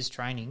he is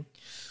training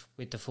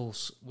with the full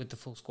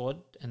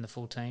squad and the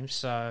full team.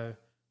 So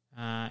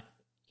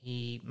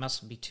he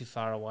mustn't be too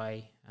far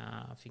away.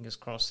 Fingers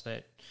crossed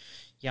that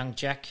young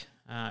Jack,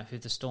 who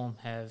the Storm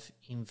have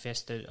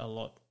invested a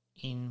lot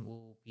in,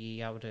 will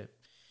be able to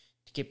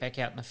get back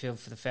out in the field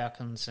for the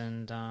Falcons.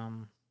 And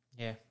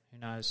who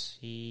knows?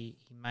 He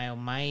may or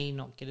may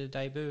not get a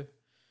debut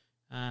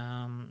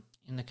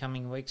in the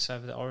coming weeks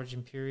over the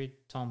Origin period.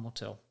 Time will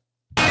tell.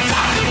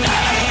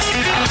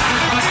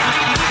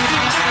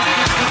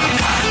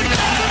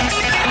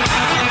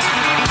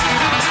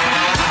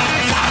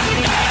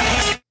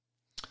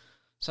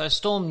 So,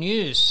 Storm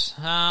news.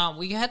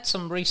 We had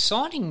some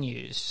re-signing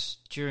news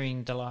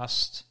during the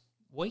last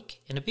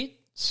week and a bit.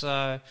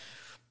 So,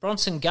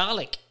 Bronson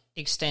Garlick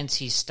extends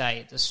his stay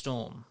at the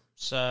Storm.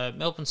 So,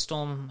 Melbourne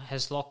Storm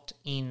has locked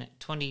in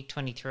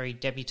 2023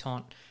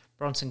 debutant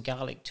Bronson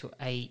Garlick to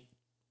a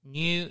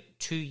new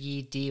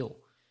 2-year deal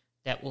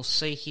that will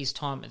see his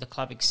time at the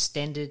club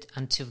extended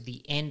until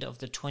the end of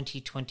the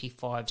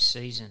 2025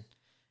 season.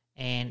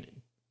 And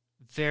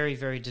very,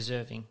 very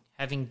deserving.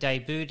 Having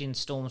debuted in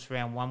Storm's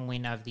round 1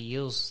 win over the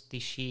Eels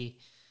this year,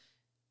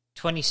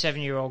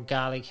 27-year-old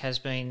Garlick has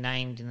been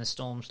named in the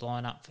Storm's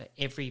lineup for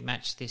every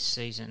match this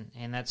season,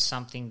 and that's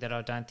something that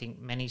I don't think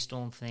many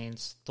Storm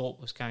fans thought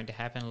was going to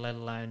happen, let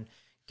alone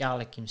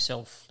Garlick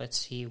himself.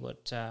 Let's hear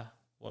what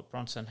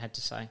Bronson had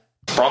to say.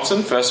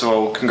 Bronson, first of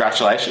all,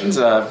 congratulations.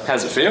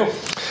 How's it feel?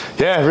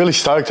 Yeah, really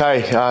stoked,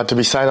 to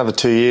be staying another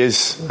 2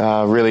 years.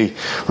 Really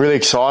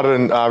excited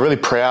and really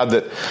proud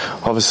that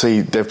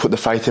obviously they've put the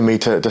faith in me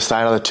to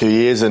stay another 2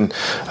 years, and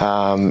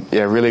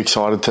really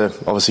excited to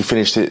obviously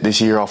finish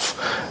this year off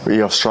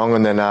strong,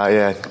 and then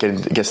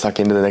get stuck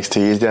into the next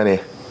 2 years down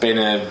here. Been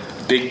a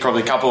big,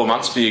 probably couple of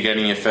months for you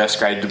getting your first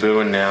grade debut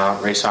and now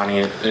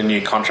re-signing a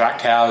new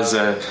contract. How has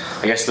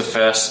the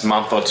first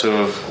month or two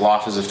of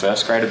life as a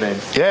first grader been?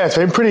 Yeah, it's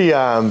been pretty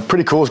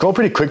cool. It's gone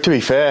pretty quick, to be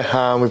fair.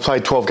 We've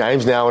played 12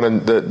 games now,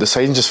 and the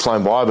season's just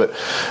flown by. But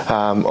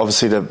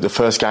obviously the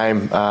first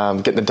game,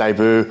 getting the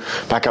debut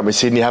back up in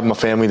Sydney, having my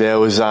family there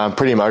was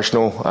pretty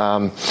emotional.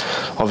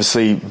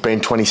 Obviously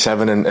being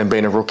 27 and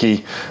being a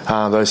rookie,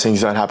 those things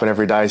don't happen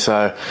every day.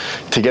 So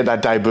to get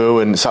that debut,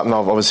 and something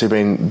I've obviously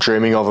been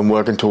dreaming of and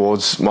working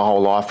towards my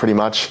whole life pretty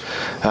much,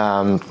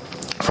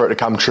 for it to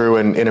come true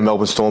and in a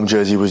Melbourne Storm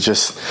jersey was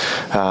just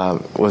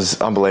was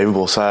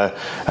unbelievable. So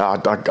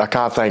I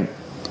can't thank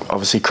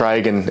obviously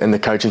Craig and the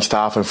coaching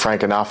staff and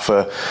Frank enough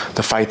for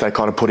the faith they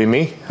kind of put in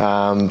me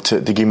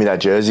to give me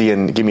that jersey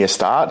and give me a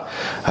start,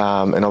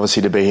 and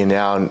obviously to be here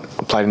now and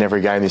played in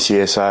every game this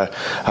year. So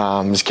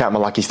just count my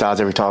lucky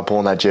stars every time I pull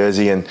on that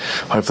jersey, and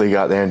hopefully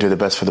go out there and do the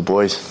best for the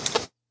boys.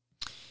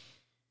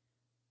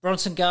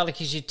 Bronson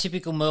Garlick is your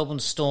typical Melbourne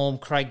Storm,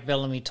 Craig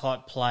Bellamy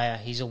type player.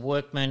 He's a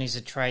workman, he's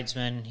a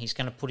tradesman, he's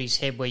going to put his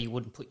head where you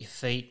wouldn't put your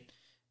feet.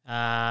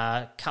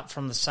 Cut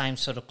from the same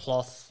sort of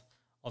cloth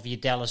of your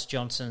Dallas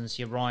Johnsons,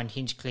 your Ryan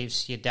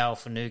Hinchcliffes, your Dale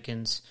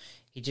Finukins.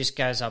 He just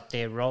goes up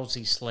there, rolls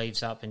his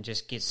sleeves up and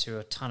just gets through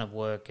a ton of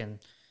work, and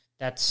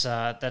that's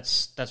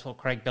what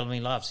Craig Bellamy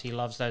loves. He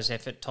loves those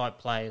effort type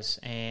players,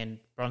 and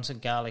Bronson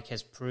Garlick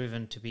has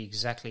proven to be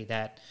exactly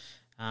that.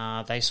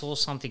 They saw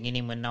something in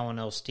him when no one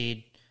else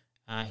did.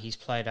 He's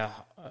played a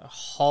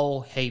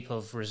whole heap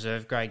of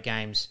reserve grade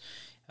games,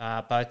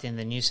 both in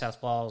the New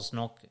South Wales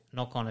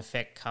knock-on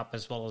effect cup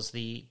as well as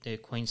the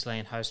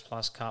Queensland Host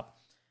Plus Cup.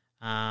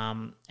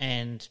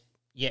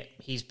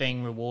 He's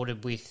being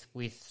rewarded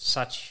with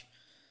such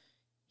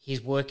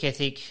his work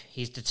ethic,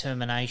 his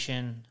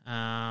determination,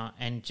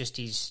 and just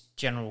his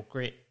general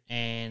grit.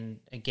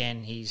 And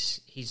again, he's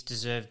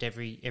deserved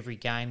every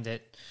game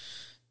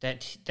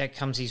that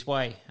comes his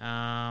way.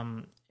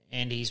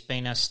 And he's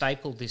been a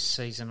staple this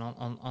season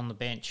on the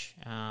bench.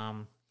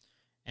 And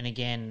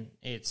again,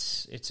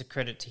 it's a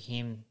credit to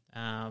him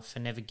for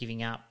never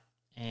giving up.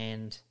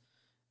 And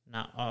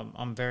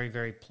I'm very,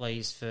 very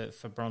pleased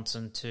for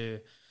Bronson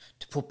to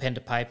put pen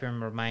to paper and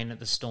remain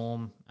at the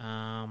Storm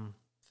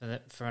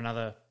for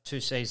another 2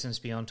 seasons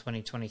beyond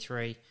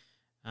 2023.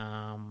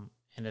 And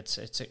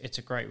it's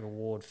a great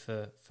reward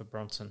for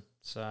Bronson.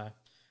 So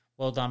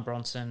well done,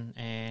 Bronson,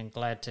 and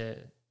glad to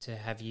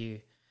have you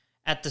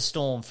at the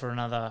Storm for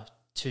another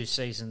 2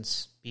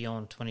 seasons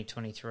beyond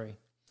 2023.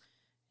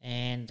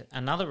 And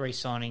another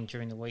re-signing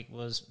during the week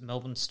was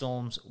Melbourne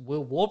Storm's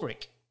Will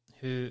Warbrick,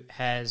 who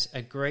has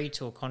agreed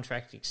to a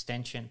contract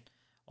extension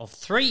of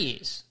 3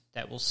 years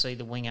that will see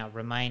the winger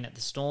remain at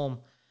the Storm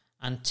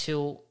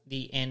until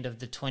the end of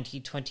the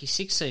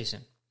 2026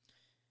 season.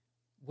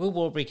 Will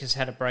Warbrick has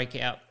had a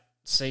breakout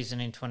season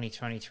in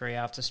 2023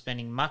 after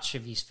spending much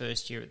of his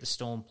first year at the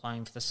Storm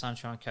playing for the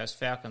Sunshine Coast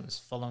Falcons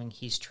following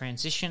his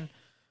transition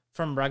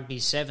from rugby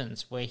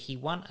sevens, where he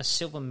won a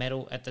silver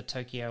medal at the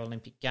Tokyo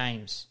Olympic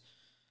Games.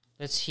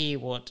 Let's hear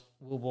what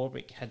Will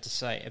Warbrick had to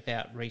say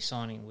about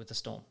re-signing with the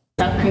Storm.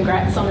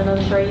 Congrats on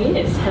another 3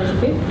 years. How does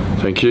it feel?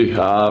 Thank you.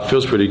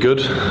 Feels pretty good.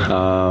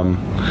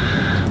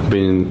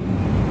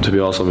 Been to be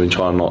honest, I've been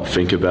trying not to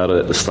think about it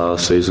at the start of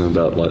the season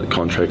about like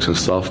contracts and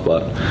stuff,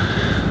 but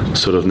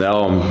sort of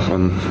now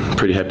I'm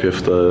pretty happy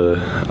with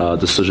the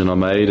decision I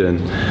made,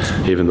 and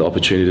even the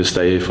opportunity to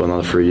stay here for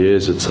another 3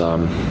 years. It's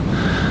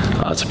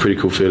a pretty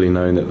cool feeling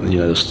knowing that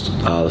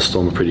the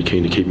Storm are pretty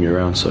keen to keep me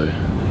around. So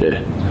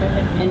yeah.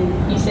 Perfect.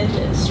 And you said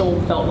that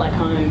Storm felt like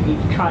home.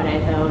 You've tried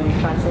AFL, you've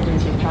tried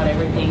Sevens, you've tried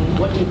everything.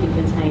 What do you think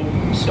has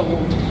made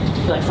Storm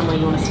feel like somewhere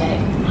you want to stay?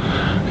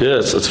 Yeah,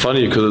 it's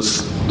funny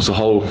because it's a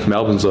whole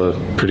Melbourne's a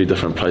pretty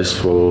different place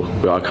for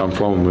where I come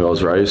from and where I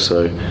was raised.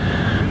 So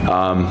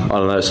I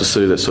don't know, it's a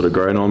city that's sort of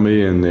grown on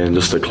me, and then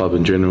just the club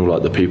in general,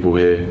 like the people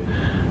here.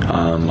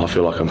 I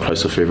feel like I'm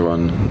close with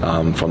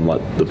everyone, from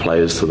like the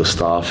players to the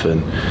staff,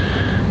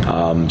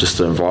 and just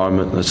the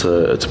environment. It's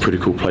a pretty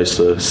cool place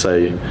to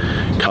say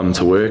come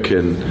to work,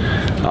 and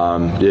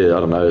I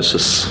don't know, it's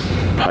just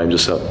home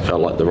just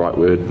felt like the right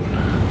word.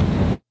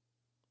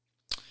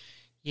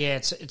 Yeah,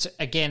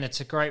 it's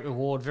a great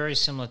reward, very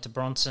similar to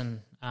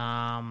Bronson.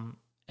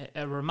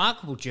 A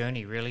remarkable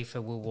journey, really,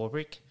 for Will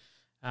Warbrick.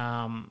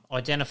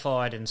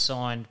 Identified and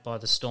signed by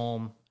the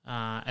Storm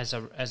as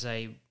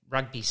a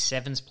rugby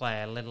sevens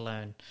player, let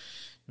alone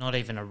not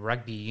even a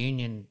rugby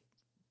union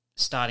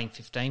starting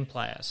 15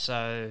 player.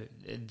 So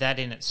that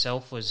in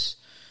itself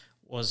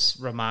was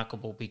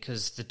remarkable,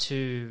 because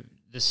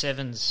the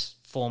sevens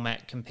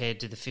format compared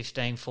to the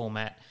 15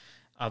 format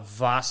are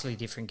vastly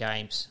different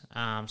games.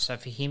 So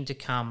for him to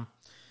come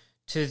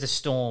to the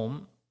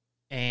Storm,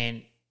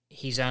 and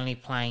he's only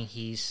playing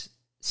his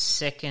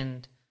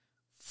second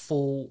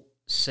full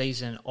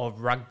season of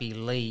rugby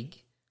league,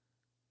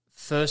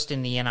 first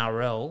in the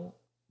NRL,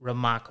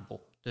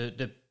 remarkable.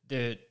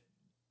 The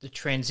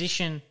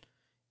transition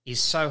is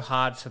so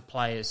hard for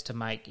players to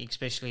make,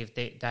 especially if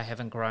they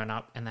haven't grown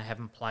up and they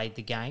haven't played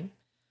the game.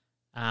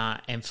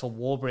 And for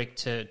Warbrick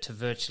to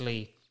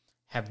virtually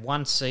have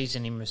one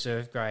season in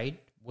reserve grade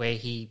where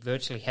he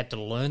virtually had to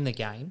learn the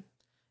game,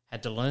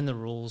 had to learn the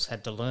rules,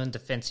 had to learn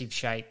defensive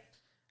shape,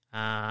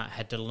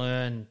 had to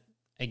learn,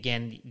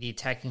 again, the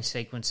attacking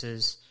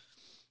sequences,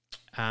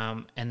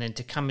 and then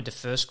to come into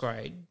first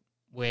grade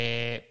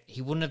where he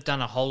wouldn't have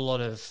done a whole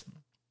lot of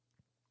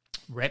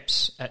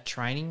reps at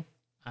training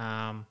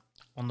on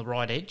the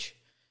right edge.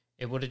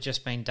 It would have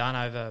just been done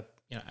over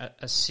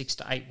a 6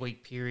 to 8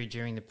 week period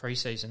during the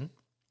preseason.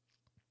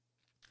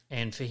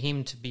 And for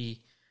him to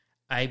be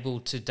able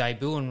to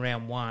debut in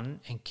round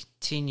one and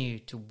continue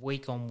to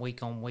week on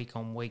week on week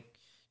on week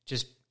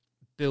just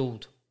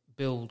build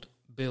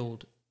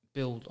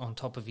on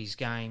top of his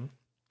game,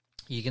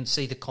 you can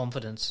see the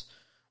confidence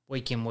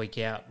week in, week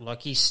out.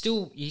 Like he's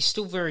still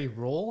very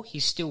raw.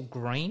 He's still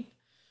green,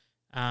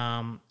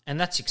 and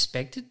that's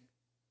expected,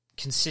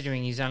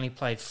 considering he's only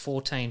played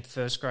 14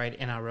 first grade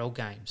NRL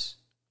games.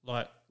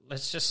 Like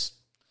let's just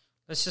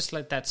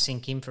let that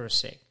sink in for a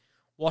sec.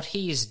 What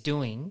he is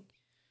doing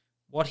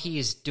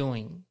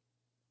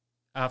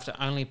after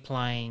only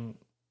playing,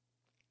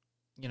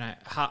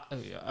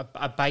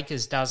 a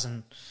baker's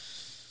dozen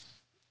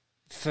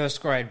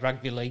first grade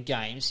rugby league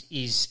games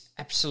is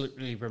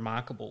absolutely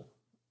remarkable.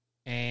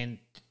 And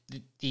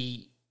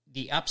the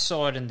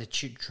upside and the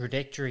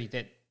trajectory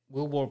that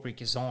Will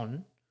Warbrick is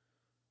on,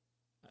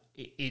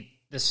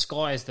 the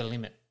sky is the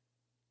limit.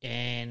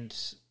 And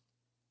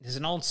there's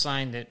an old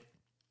saying that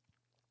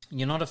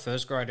you're not a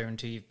first grader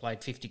until you've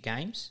played 50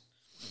 games.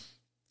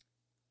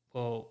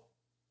 Well,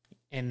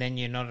 and then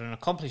you're not an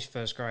accomplished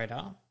first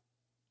grader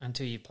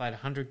until you've played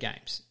 100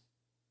 games.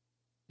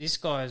 This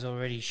guy is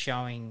already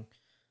showing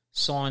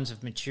signs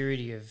of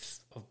maturity of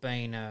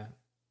being a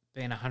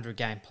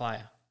 100-game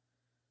player.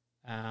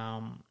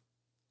 And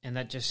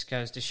that just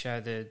goes to show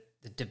the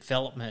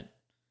development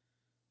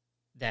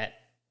that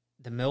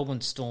the Melbourne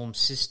Storm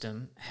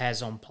system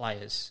has on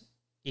players.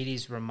 It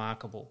is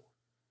remarkable.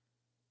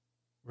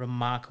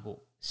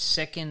 Remarkable.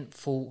 Second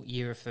full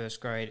year of first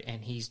grade,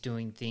 and he's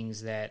doing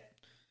things that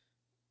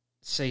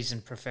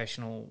seasoned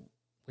professional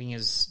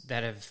wingers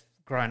that have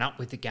grown up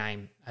with the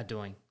game are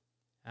doing.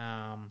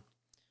 And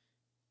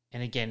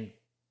again,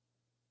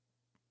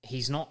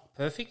 he's not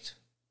perfect,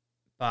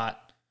 but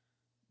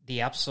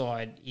the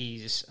upside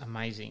is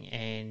amazing,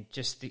 and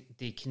just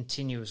the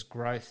continuous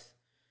growth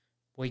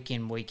week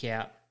in, week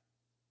out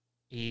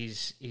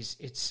is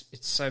it's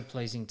so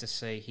pleasing to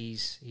see.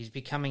 He's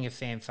becoming a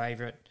fan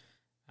favourite,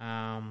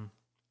 and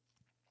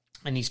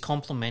he's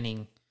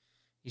complementing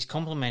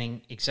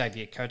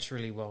Xavier Coates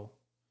really well.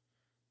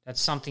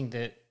 That's something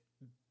that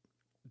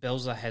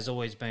Belzer has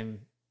always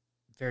been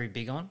very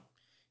big on.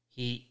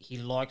 He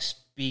likes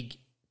big,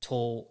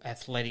 tall,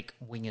 athletic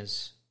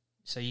wingers.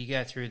 So you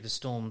go through the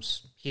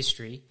Storm's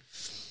history,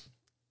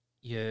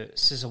 your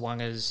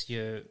Sisawungas,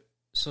 your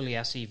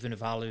Suliasi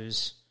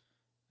Vunivalus,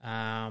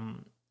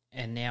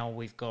 and now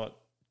we've got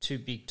two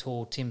big,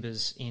 tall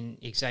timbers in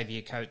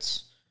Xavier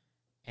Coates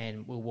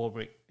and Will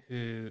Warbrick,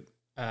 who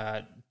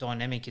are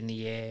dynamic in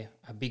the air,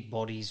 are big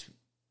bodies,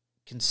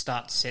 can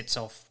start sets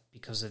off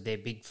because of their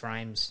big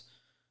frames,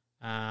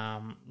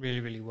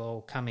 really, really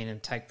well, come in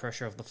and take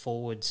pressure off the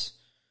forwards,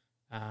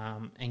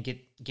 and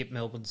get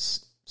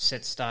Melbourne's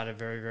set started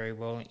very, very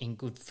well in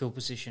good field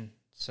position.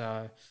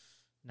 So,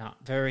 no,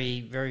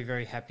 very, very,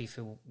 very happy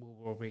for Will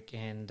Warbrick,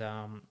 and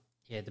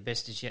the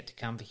best is yet to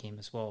come for him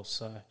as well.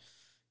 So,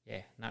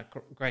 yeah, no,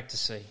 great to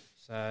see.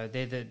 So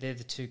they're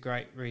the two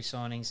great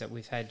re-signings that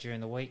we've had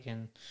during the week,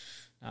 and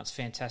it's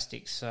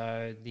fantastic.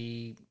 So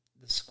the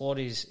squad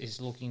is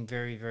looking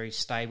very, very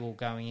stable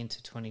going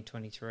into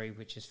 2023,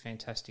 which is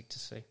fantastic to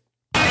see.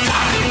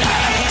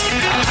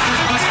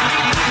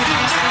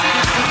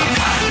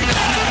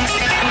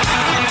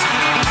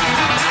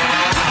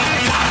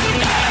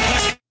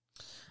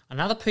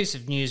 Another piece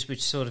of news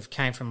which sort of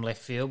came from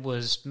left field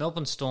was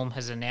Melbourne Storm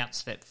has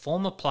announced that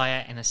former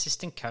player and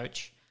assistant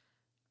coach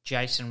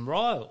Jason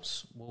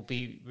Ryles will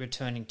be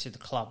returning to the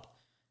club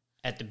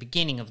at the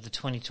beginning of the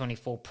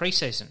 2024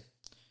 pre-season.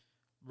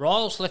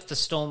 Ryles left the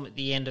Storm at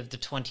the end of the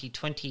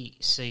 2020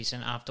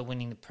 season after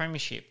winning the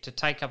premiership to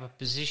take up a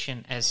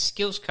position as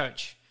skills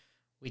coach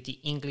with the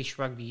English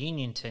Rugby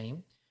Union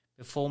team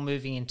before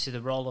moving into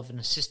the role of an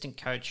assistant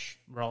coach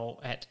role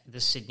at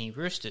the Sydney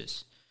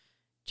Roosters.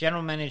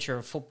 General Manager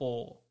of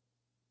Football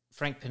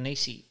Frank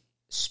Panisi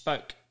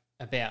spoke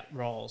about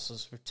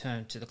Ryles'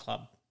 return to the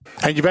club.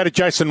 And you've added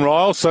Jason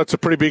Ryles, so it's a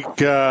pretty big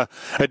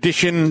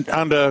addition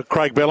under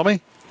Craig Bellamy.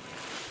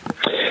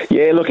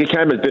 Yeah, look, he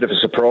came as a bit of a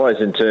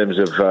surprise in terms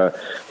of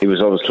he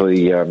was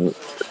obviously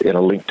in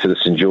a link to the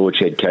St George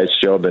head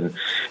coach job and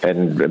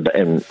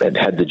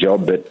had the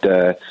job, but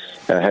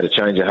had a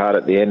change of heart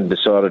at the end,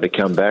 decided to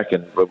come back,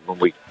 and when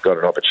we got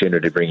an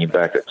opportunity to bring him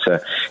back,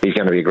 he's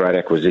going to be a great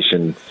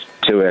acquisition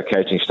to our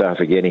coaching staff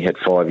again. He had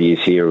 5 years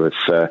here with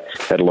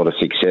had a lot of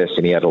success,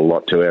 and he added a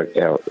lot to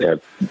our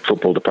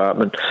football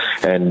department,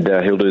 and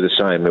he'll do the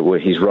same.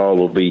 His role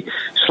will be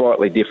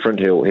slightly different.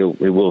 He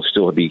will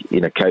still be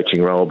in a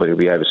coaching role, but he'll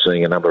be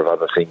overseeing a number of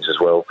other things as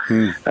well.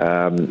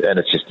 And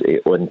it's just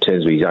in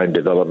terms of his own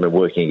development,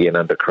 working again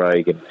under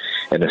Craig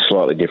and a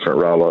slightly different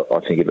role.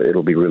 I think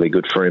it'll be really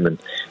good for him, and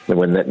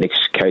when that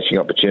next coaching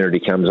opportunity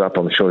comes up,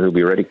 I'm sure he'll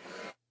be ready.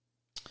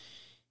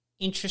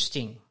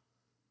 Interesting.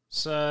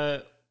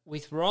 So,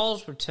 with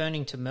Ryles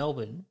returning to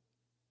Melbourne,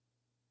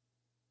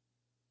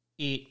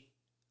 it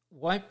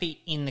won't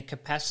be in the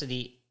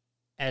capacity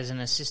as an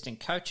assistant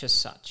coach as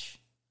such,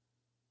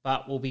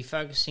 but will be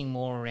focusing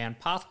more around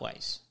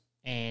pathways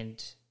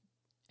and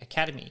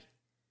academy.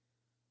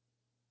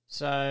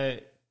 So,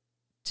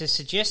 to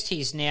suggest he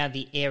is now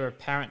the heir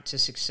apparent to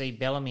succeed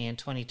Bellamy in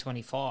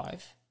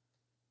 2025,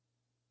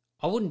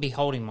 I wouldn't be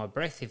holding my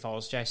breath if I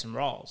was Jason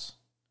Ryles,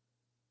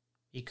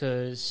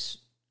 because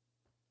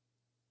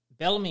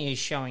Bellamy is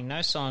showing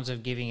no signs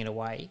of giving it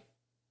away.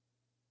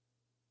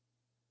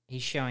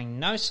 He's showing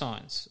no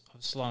signs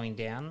of slowing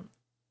down.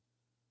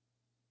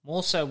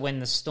 More so when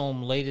the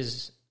Storm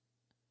leaders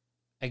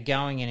are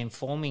going and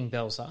informing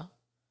Belzer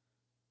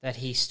that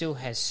he still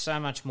has so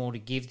much more to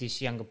give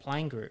this younger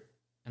playing group,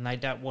 and they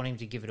don't want him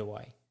to give it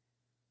away.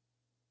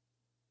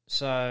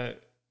 So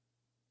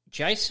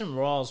Jason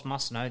Ryles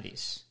must know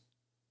this,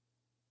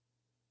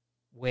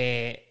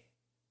 where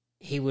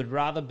he would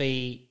rather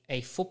be a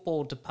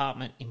football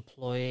department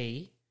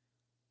employee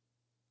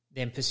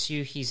than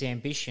pursue his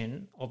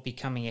ambition of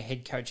becoming a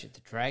head coach at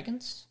the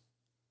Dragons.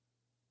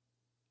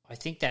 I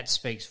think that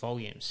speaks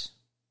volumes,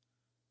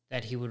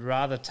 that he would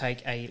rather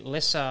take a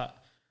less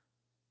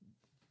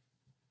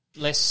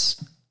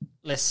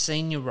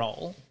senior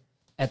role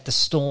at the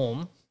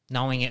Storm,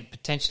 knowing it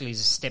potentially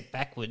is a step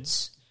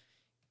backwards,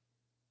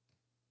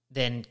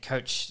 than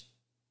coach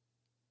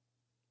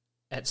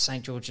at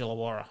St George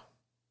Illawarra.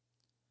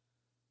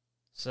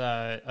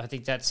 So I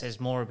think that says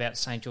more about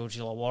St George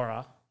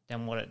Illawarra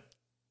than what it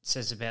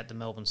says about the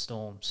Melbourne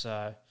Storm.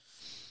 So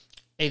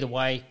either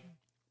way,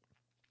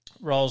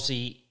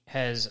 Rolsey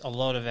has a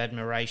lot of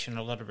admiration,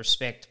 a lot of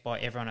respect by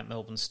everyone at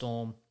Melbourne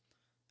Storm.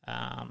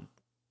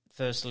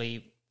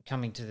 Firstly,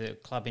 coming to the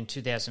club in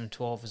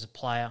 2012 as a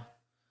player,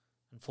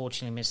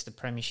 unfortunately missed the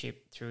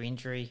premiership through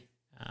injury.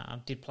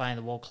 Did play in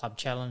the World Club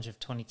Challenge of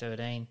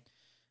 2013,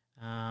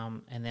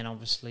 and then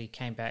obviously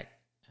came back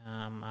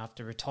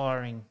after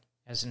retiring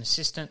as an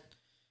assistant,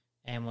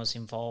 and was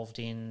involved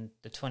in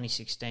the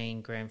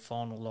 2016 grand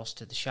final loss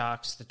to the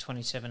Sharks, the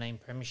 2017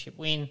 premiership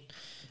win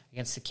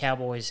against the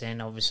Cowboys,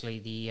 and obviously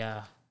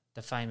the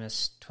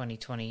famous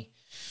 2020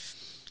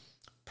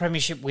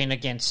 premiership win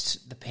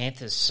against the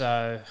Panthers.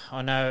 So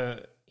I know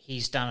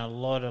he's done a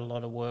lot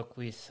of work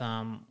with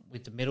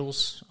the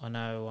middles. I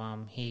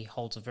know he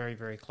holds a very,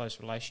 very close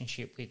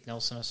relationship with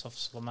Nelson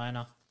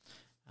Asafa-Solomona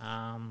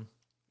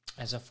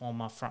as a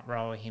former front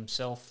rower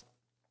himself.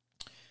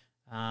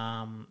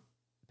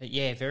 But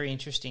yeah, very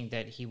interesting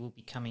that he will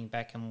be coming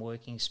back and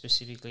working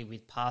specifically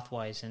with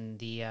pathways and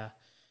the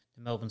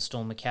Melbourne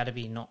Storm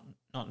Academy, not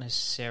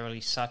necessarily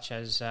such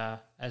as an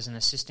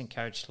assistant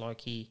coach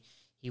like he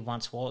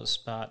once was,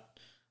 but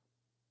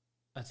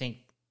I think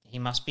he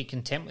must be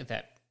content with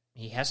that.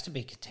 He has to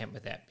be content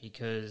with that,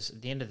 because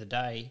at the end of the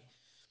day,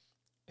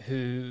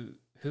 who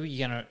are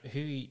you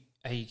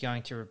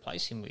going to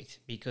replace him with?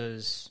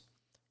 Because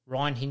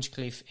Ryan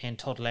Hinchcliffe and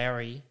Todd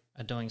Lowry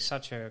are doing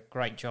such a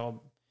great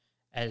job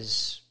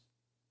as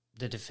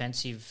the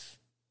defensive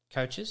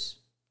coaches,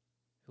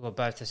 who are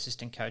both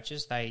assistant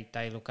coaches.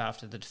 They look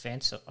after the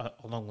defence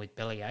along with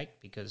Bellyache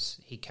because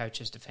he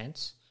coaches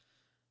defence.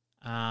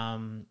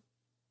 And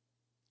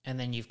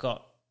then you've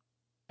got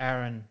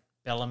Aaron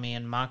Bellamy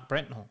and Mark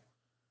Brentnell,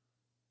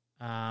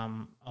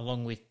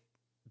 along with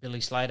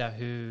Billy Slater,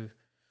 who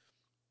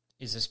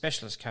is a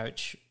specialist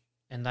coach,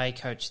 and they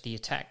coach the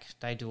attack.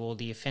 They do all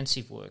the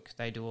offensive work.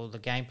 They do all the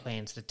game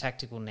plans, the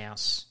tactical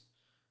nous,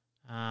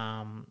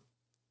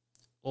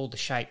 all the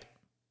shape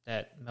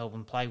that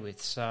Melbourne play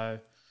with. So,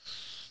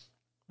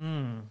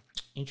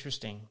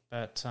 interesting.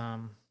 But,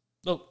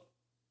 look,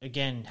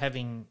 again,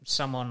 having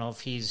someone of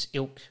his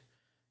ilk,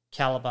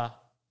 calibre,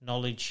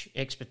 knowledge,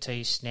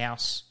 expertise,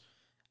 nous,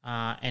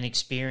 and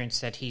experience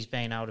that he's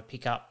been able to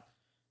pick up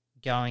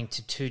going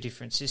to 2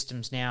 different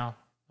systems now,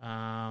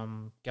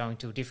 going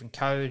to a different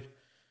code,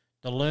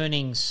 the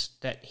learnings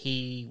that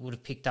he would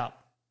have picked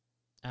up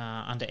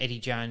under Eddie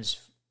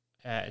Jones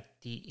at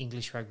the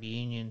English Rugby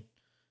Union,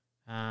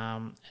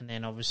 and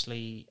then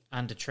obviously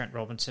under Trent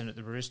Robinson at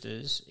the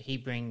Roosters, he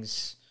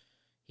brings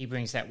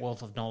that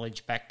wealth of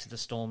knowledge back to the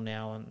Storm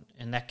now,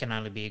 and that can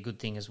only be a good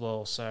thing as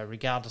well. So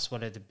regardless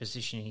whatever the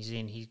position he's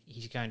in,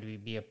 he's going to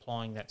be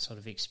applying that sort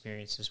of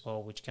experience as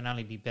well, which can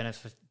only be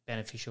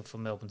beneficial for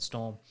Melbourne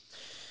Storm.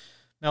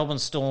 Melbourne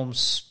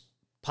Storm's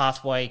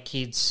pathway,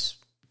 kids,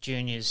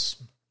 juniors,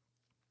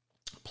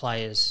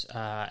 players,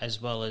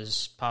 as well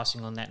as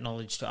passing on that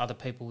knowledge to other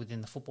people within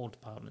the football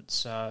department.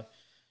 So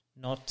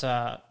not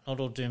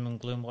all doom and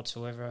gloom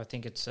whatsoever. I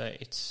think it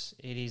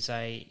is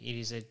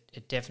a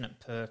definite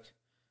perk.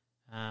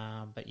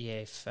 But yeah,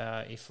 if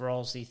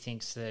Ryles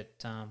thinks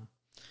that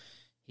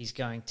he's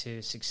going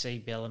to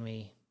succeed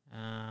Bellamy,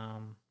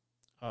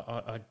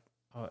 I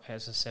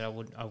as I said, I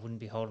wouldn't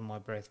be holding my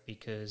breath,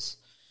 because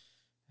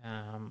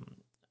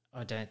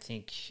I don't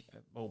think.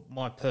 Well,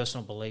 my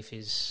personal belief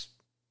is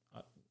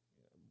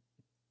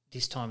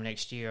this time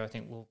next year, I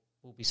think we'll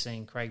be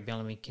seeing Craig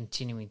Bellamy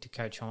continuing to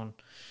coach on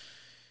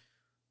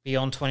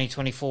beyond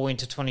 2024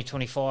 into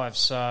 2025.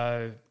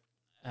 So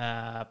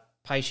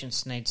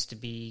patience needs to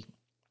be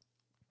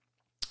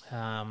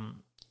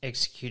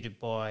executed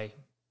by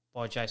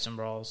Jason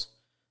Ryles.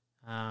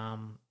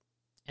 And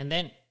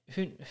then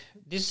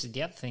this is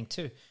the other thing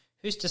too.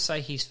 Who's to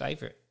say he's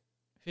favourite?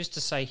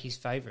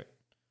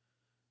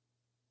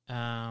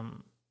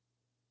 The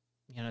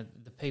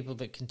people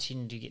that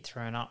continue to get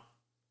thrown up,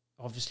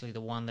 obviously the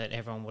one that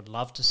everyone would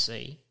love to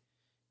see,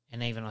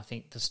 and even I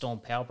think the Storm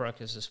power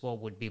brokers as well,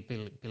 would be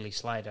Billy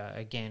Slater.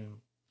 Again,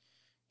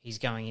 he's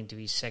going into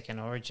his second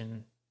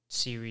Origin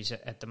series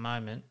at the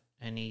moment,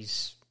 and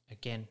he's,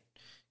 again,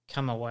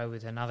 come away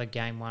with another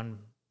Game 1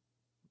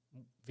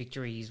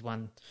 victory. He's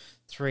won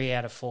 3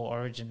 out of 4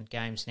 Origin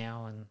games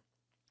now, and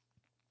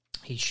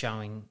he's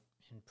showing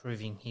and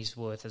proving his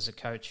worth as a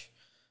coach.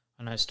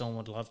 I know Storm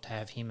would love to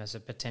have him as a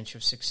potential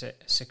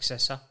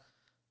successor.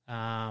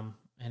 And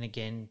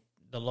again,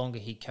 the longer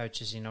he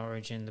coaches in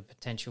Origin, the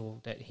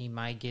potential that he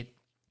may get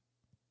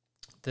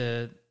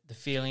the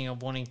feeling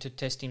of wanting to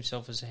test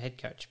himself as a head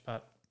coach.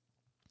 But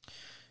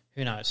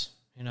who knows?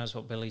 Who knows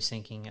what Billy's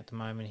thinking at the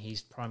moment?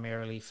 His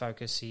primarily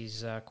focus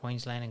is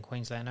Queensland and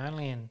Queensland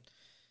only, and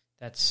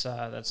that's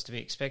to be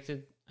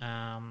expected.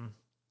 And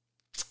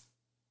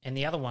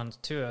the other ones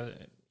too,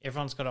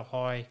 everyone's got a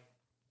high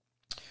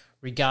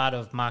regard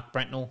of Mark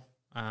Brentnell,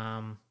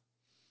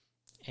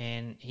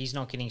 and he's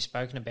not getting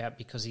spoken about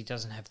because he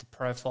doesn't have the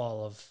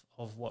profile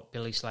of what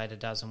Billy Slater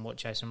does and what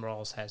Jason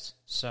Ryles has.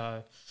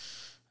 So,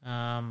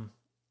 I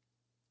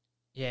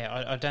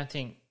don't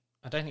think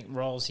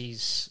Ryles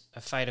is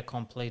a fait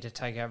accompli to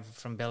take over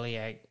from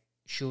Bellyache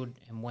should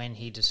and when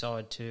he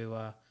decide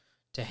to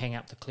hang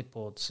up the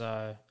clipboard.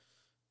 So,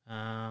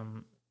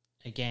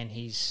 again,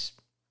 he's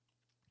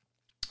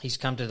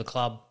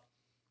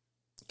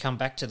come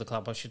back to the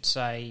club, I should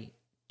say,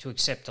 to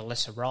accept a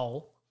lesser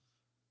role,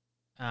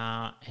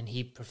 and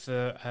he'd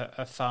prefer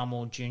a far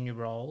more junior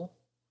role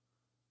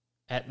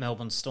at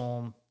Melbourne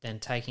Storm than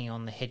taking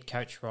on the head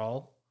coach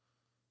role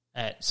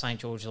at St.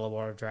 George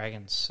Illawarra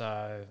Dragons.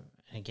 So,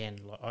 again,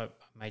 I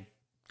made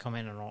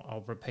comment and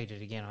I'll repeat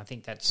it again. I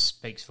think that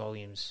speaks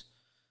volumes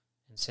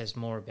and says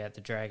more about the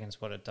Dragons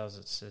what it does.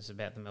 It says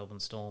about the Melbourne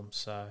Storm.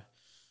 So,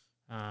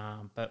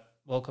 but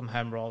welcome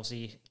home,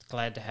 Rylesy.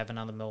 Glad to have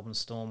another Melbourne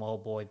Storm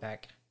old boy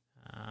back.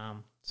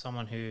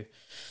 Someone who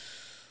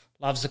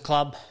loves the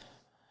club,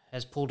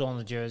 has pulled on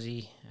the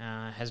jersey,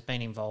 has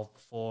been involved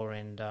before,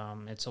 and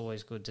it's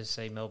always good to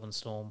see Melbourne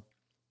Storm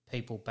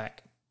people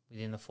back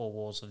within the 4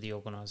 walls of the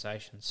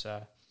organisation.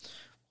 So,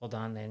 well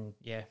done, and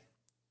yeah,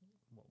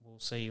 we'll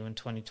see you in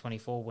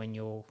 2024 when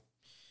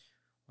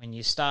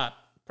you start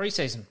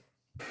pre-season.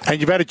 And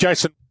you've added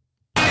Jason.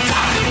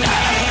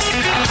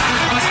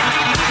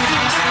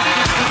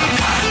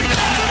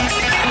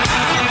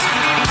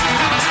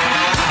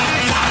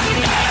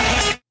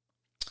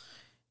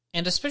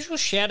 And a special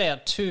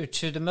shout-out, too,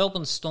 to the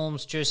Melbourne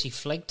Storm's Jersey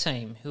Flegg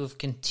team, who have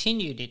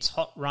continued its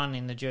hot run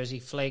in the Jersey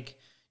Flegg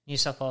New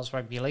South Wales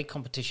Rugby League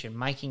competition,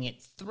 making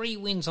it 3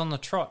 wins on the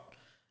trot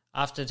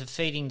after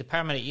defeating the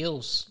Parramatta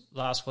Eels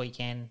last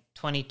weekend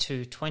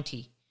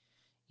 22-20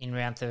 in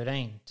round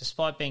 13.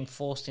 Despite being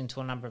forced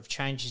into a number of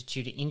changes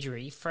due to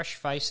injury, fresh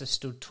faces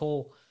stood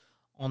tall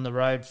on the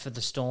road for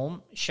the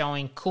Storm,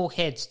 showing cool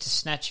heads to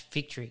snatch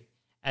victory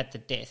at the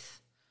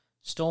death.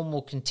 Storm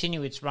will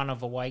continue its run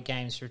of away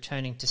games,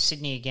 returning to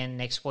Sydney again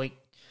next week,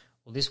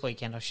 or this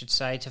weekend I should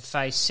say, to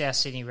face South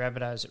Sydney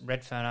Rabbitohs at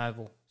Redfern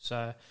Oval.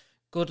 So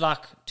good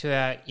luck to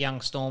our young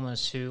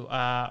Stormers who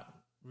are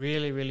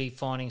really, really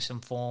finding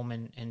some form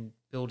and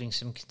building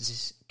some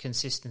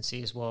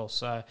consistency as well.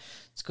 So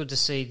it's good to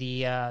see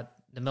the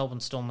Melbourne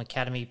Storm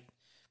Academy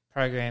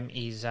program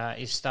is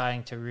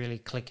starting to really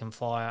click and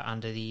fire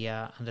under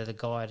the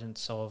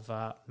guidance of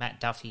Matt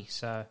Duffy.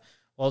 So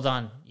well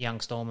done, young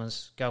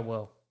Stormers. Go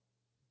well.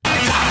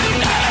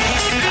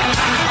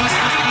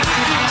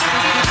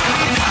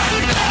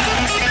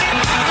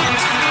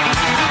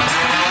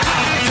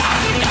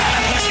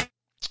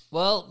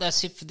 Well,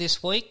 that's it for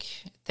this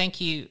week. Thank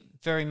you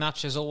very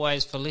much, as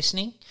always, for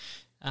listening.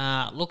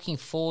 Looking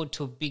forward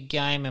to a big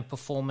game and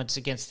performance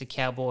against the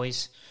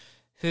Cowboys,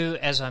 who,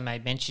 as I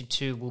made mention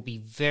to, will be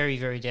very,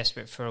 very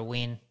desperate for a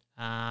win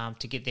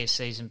to get their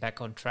season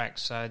back on track.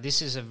 So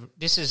this is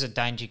a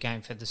danger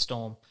game for the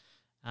Storm.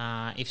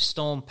 If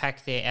Storm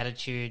pack their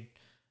attitude,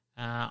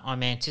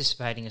 I'm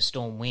anticipating a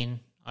Storm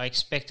win. I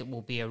expect it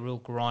will be a real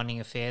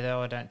grinding affair,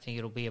 though. I don't think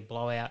it'll be a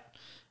blowout.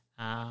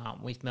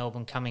 With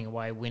Melbourne coming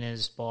away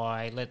winners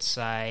by, let's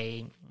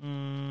say, a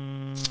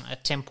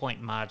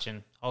 10-point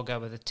margin. I'll go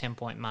with a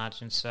 10-point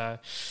margin. So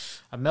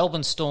a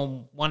Melbourne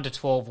Storm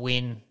 1-12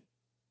 win,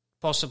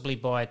 possibly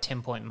by a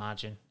 10-point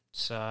margin.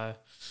 So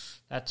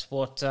that's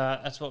what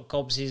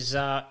Gobbs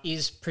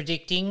is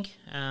predicting.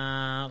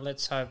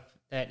 Let's hope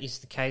that is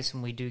the case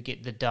and we do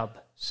get the dub.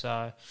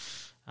 So,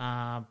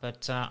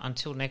 but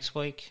until next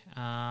week,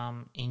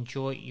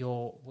 enjoy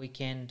your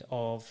weekend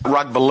of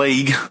rugby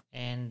league.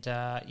 And,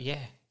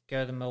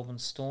 go the Melbourne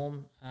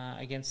Storm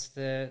against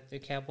the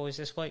Cowboys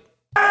this week.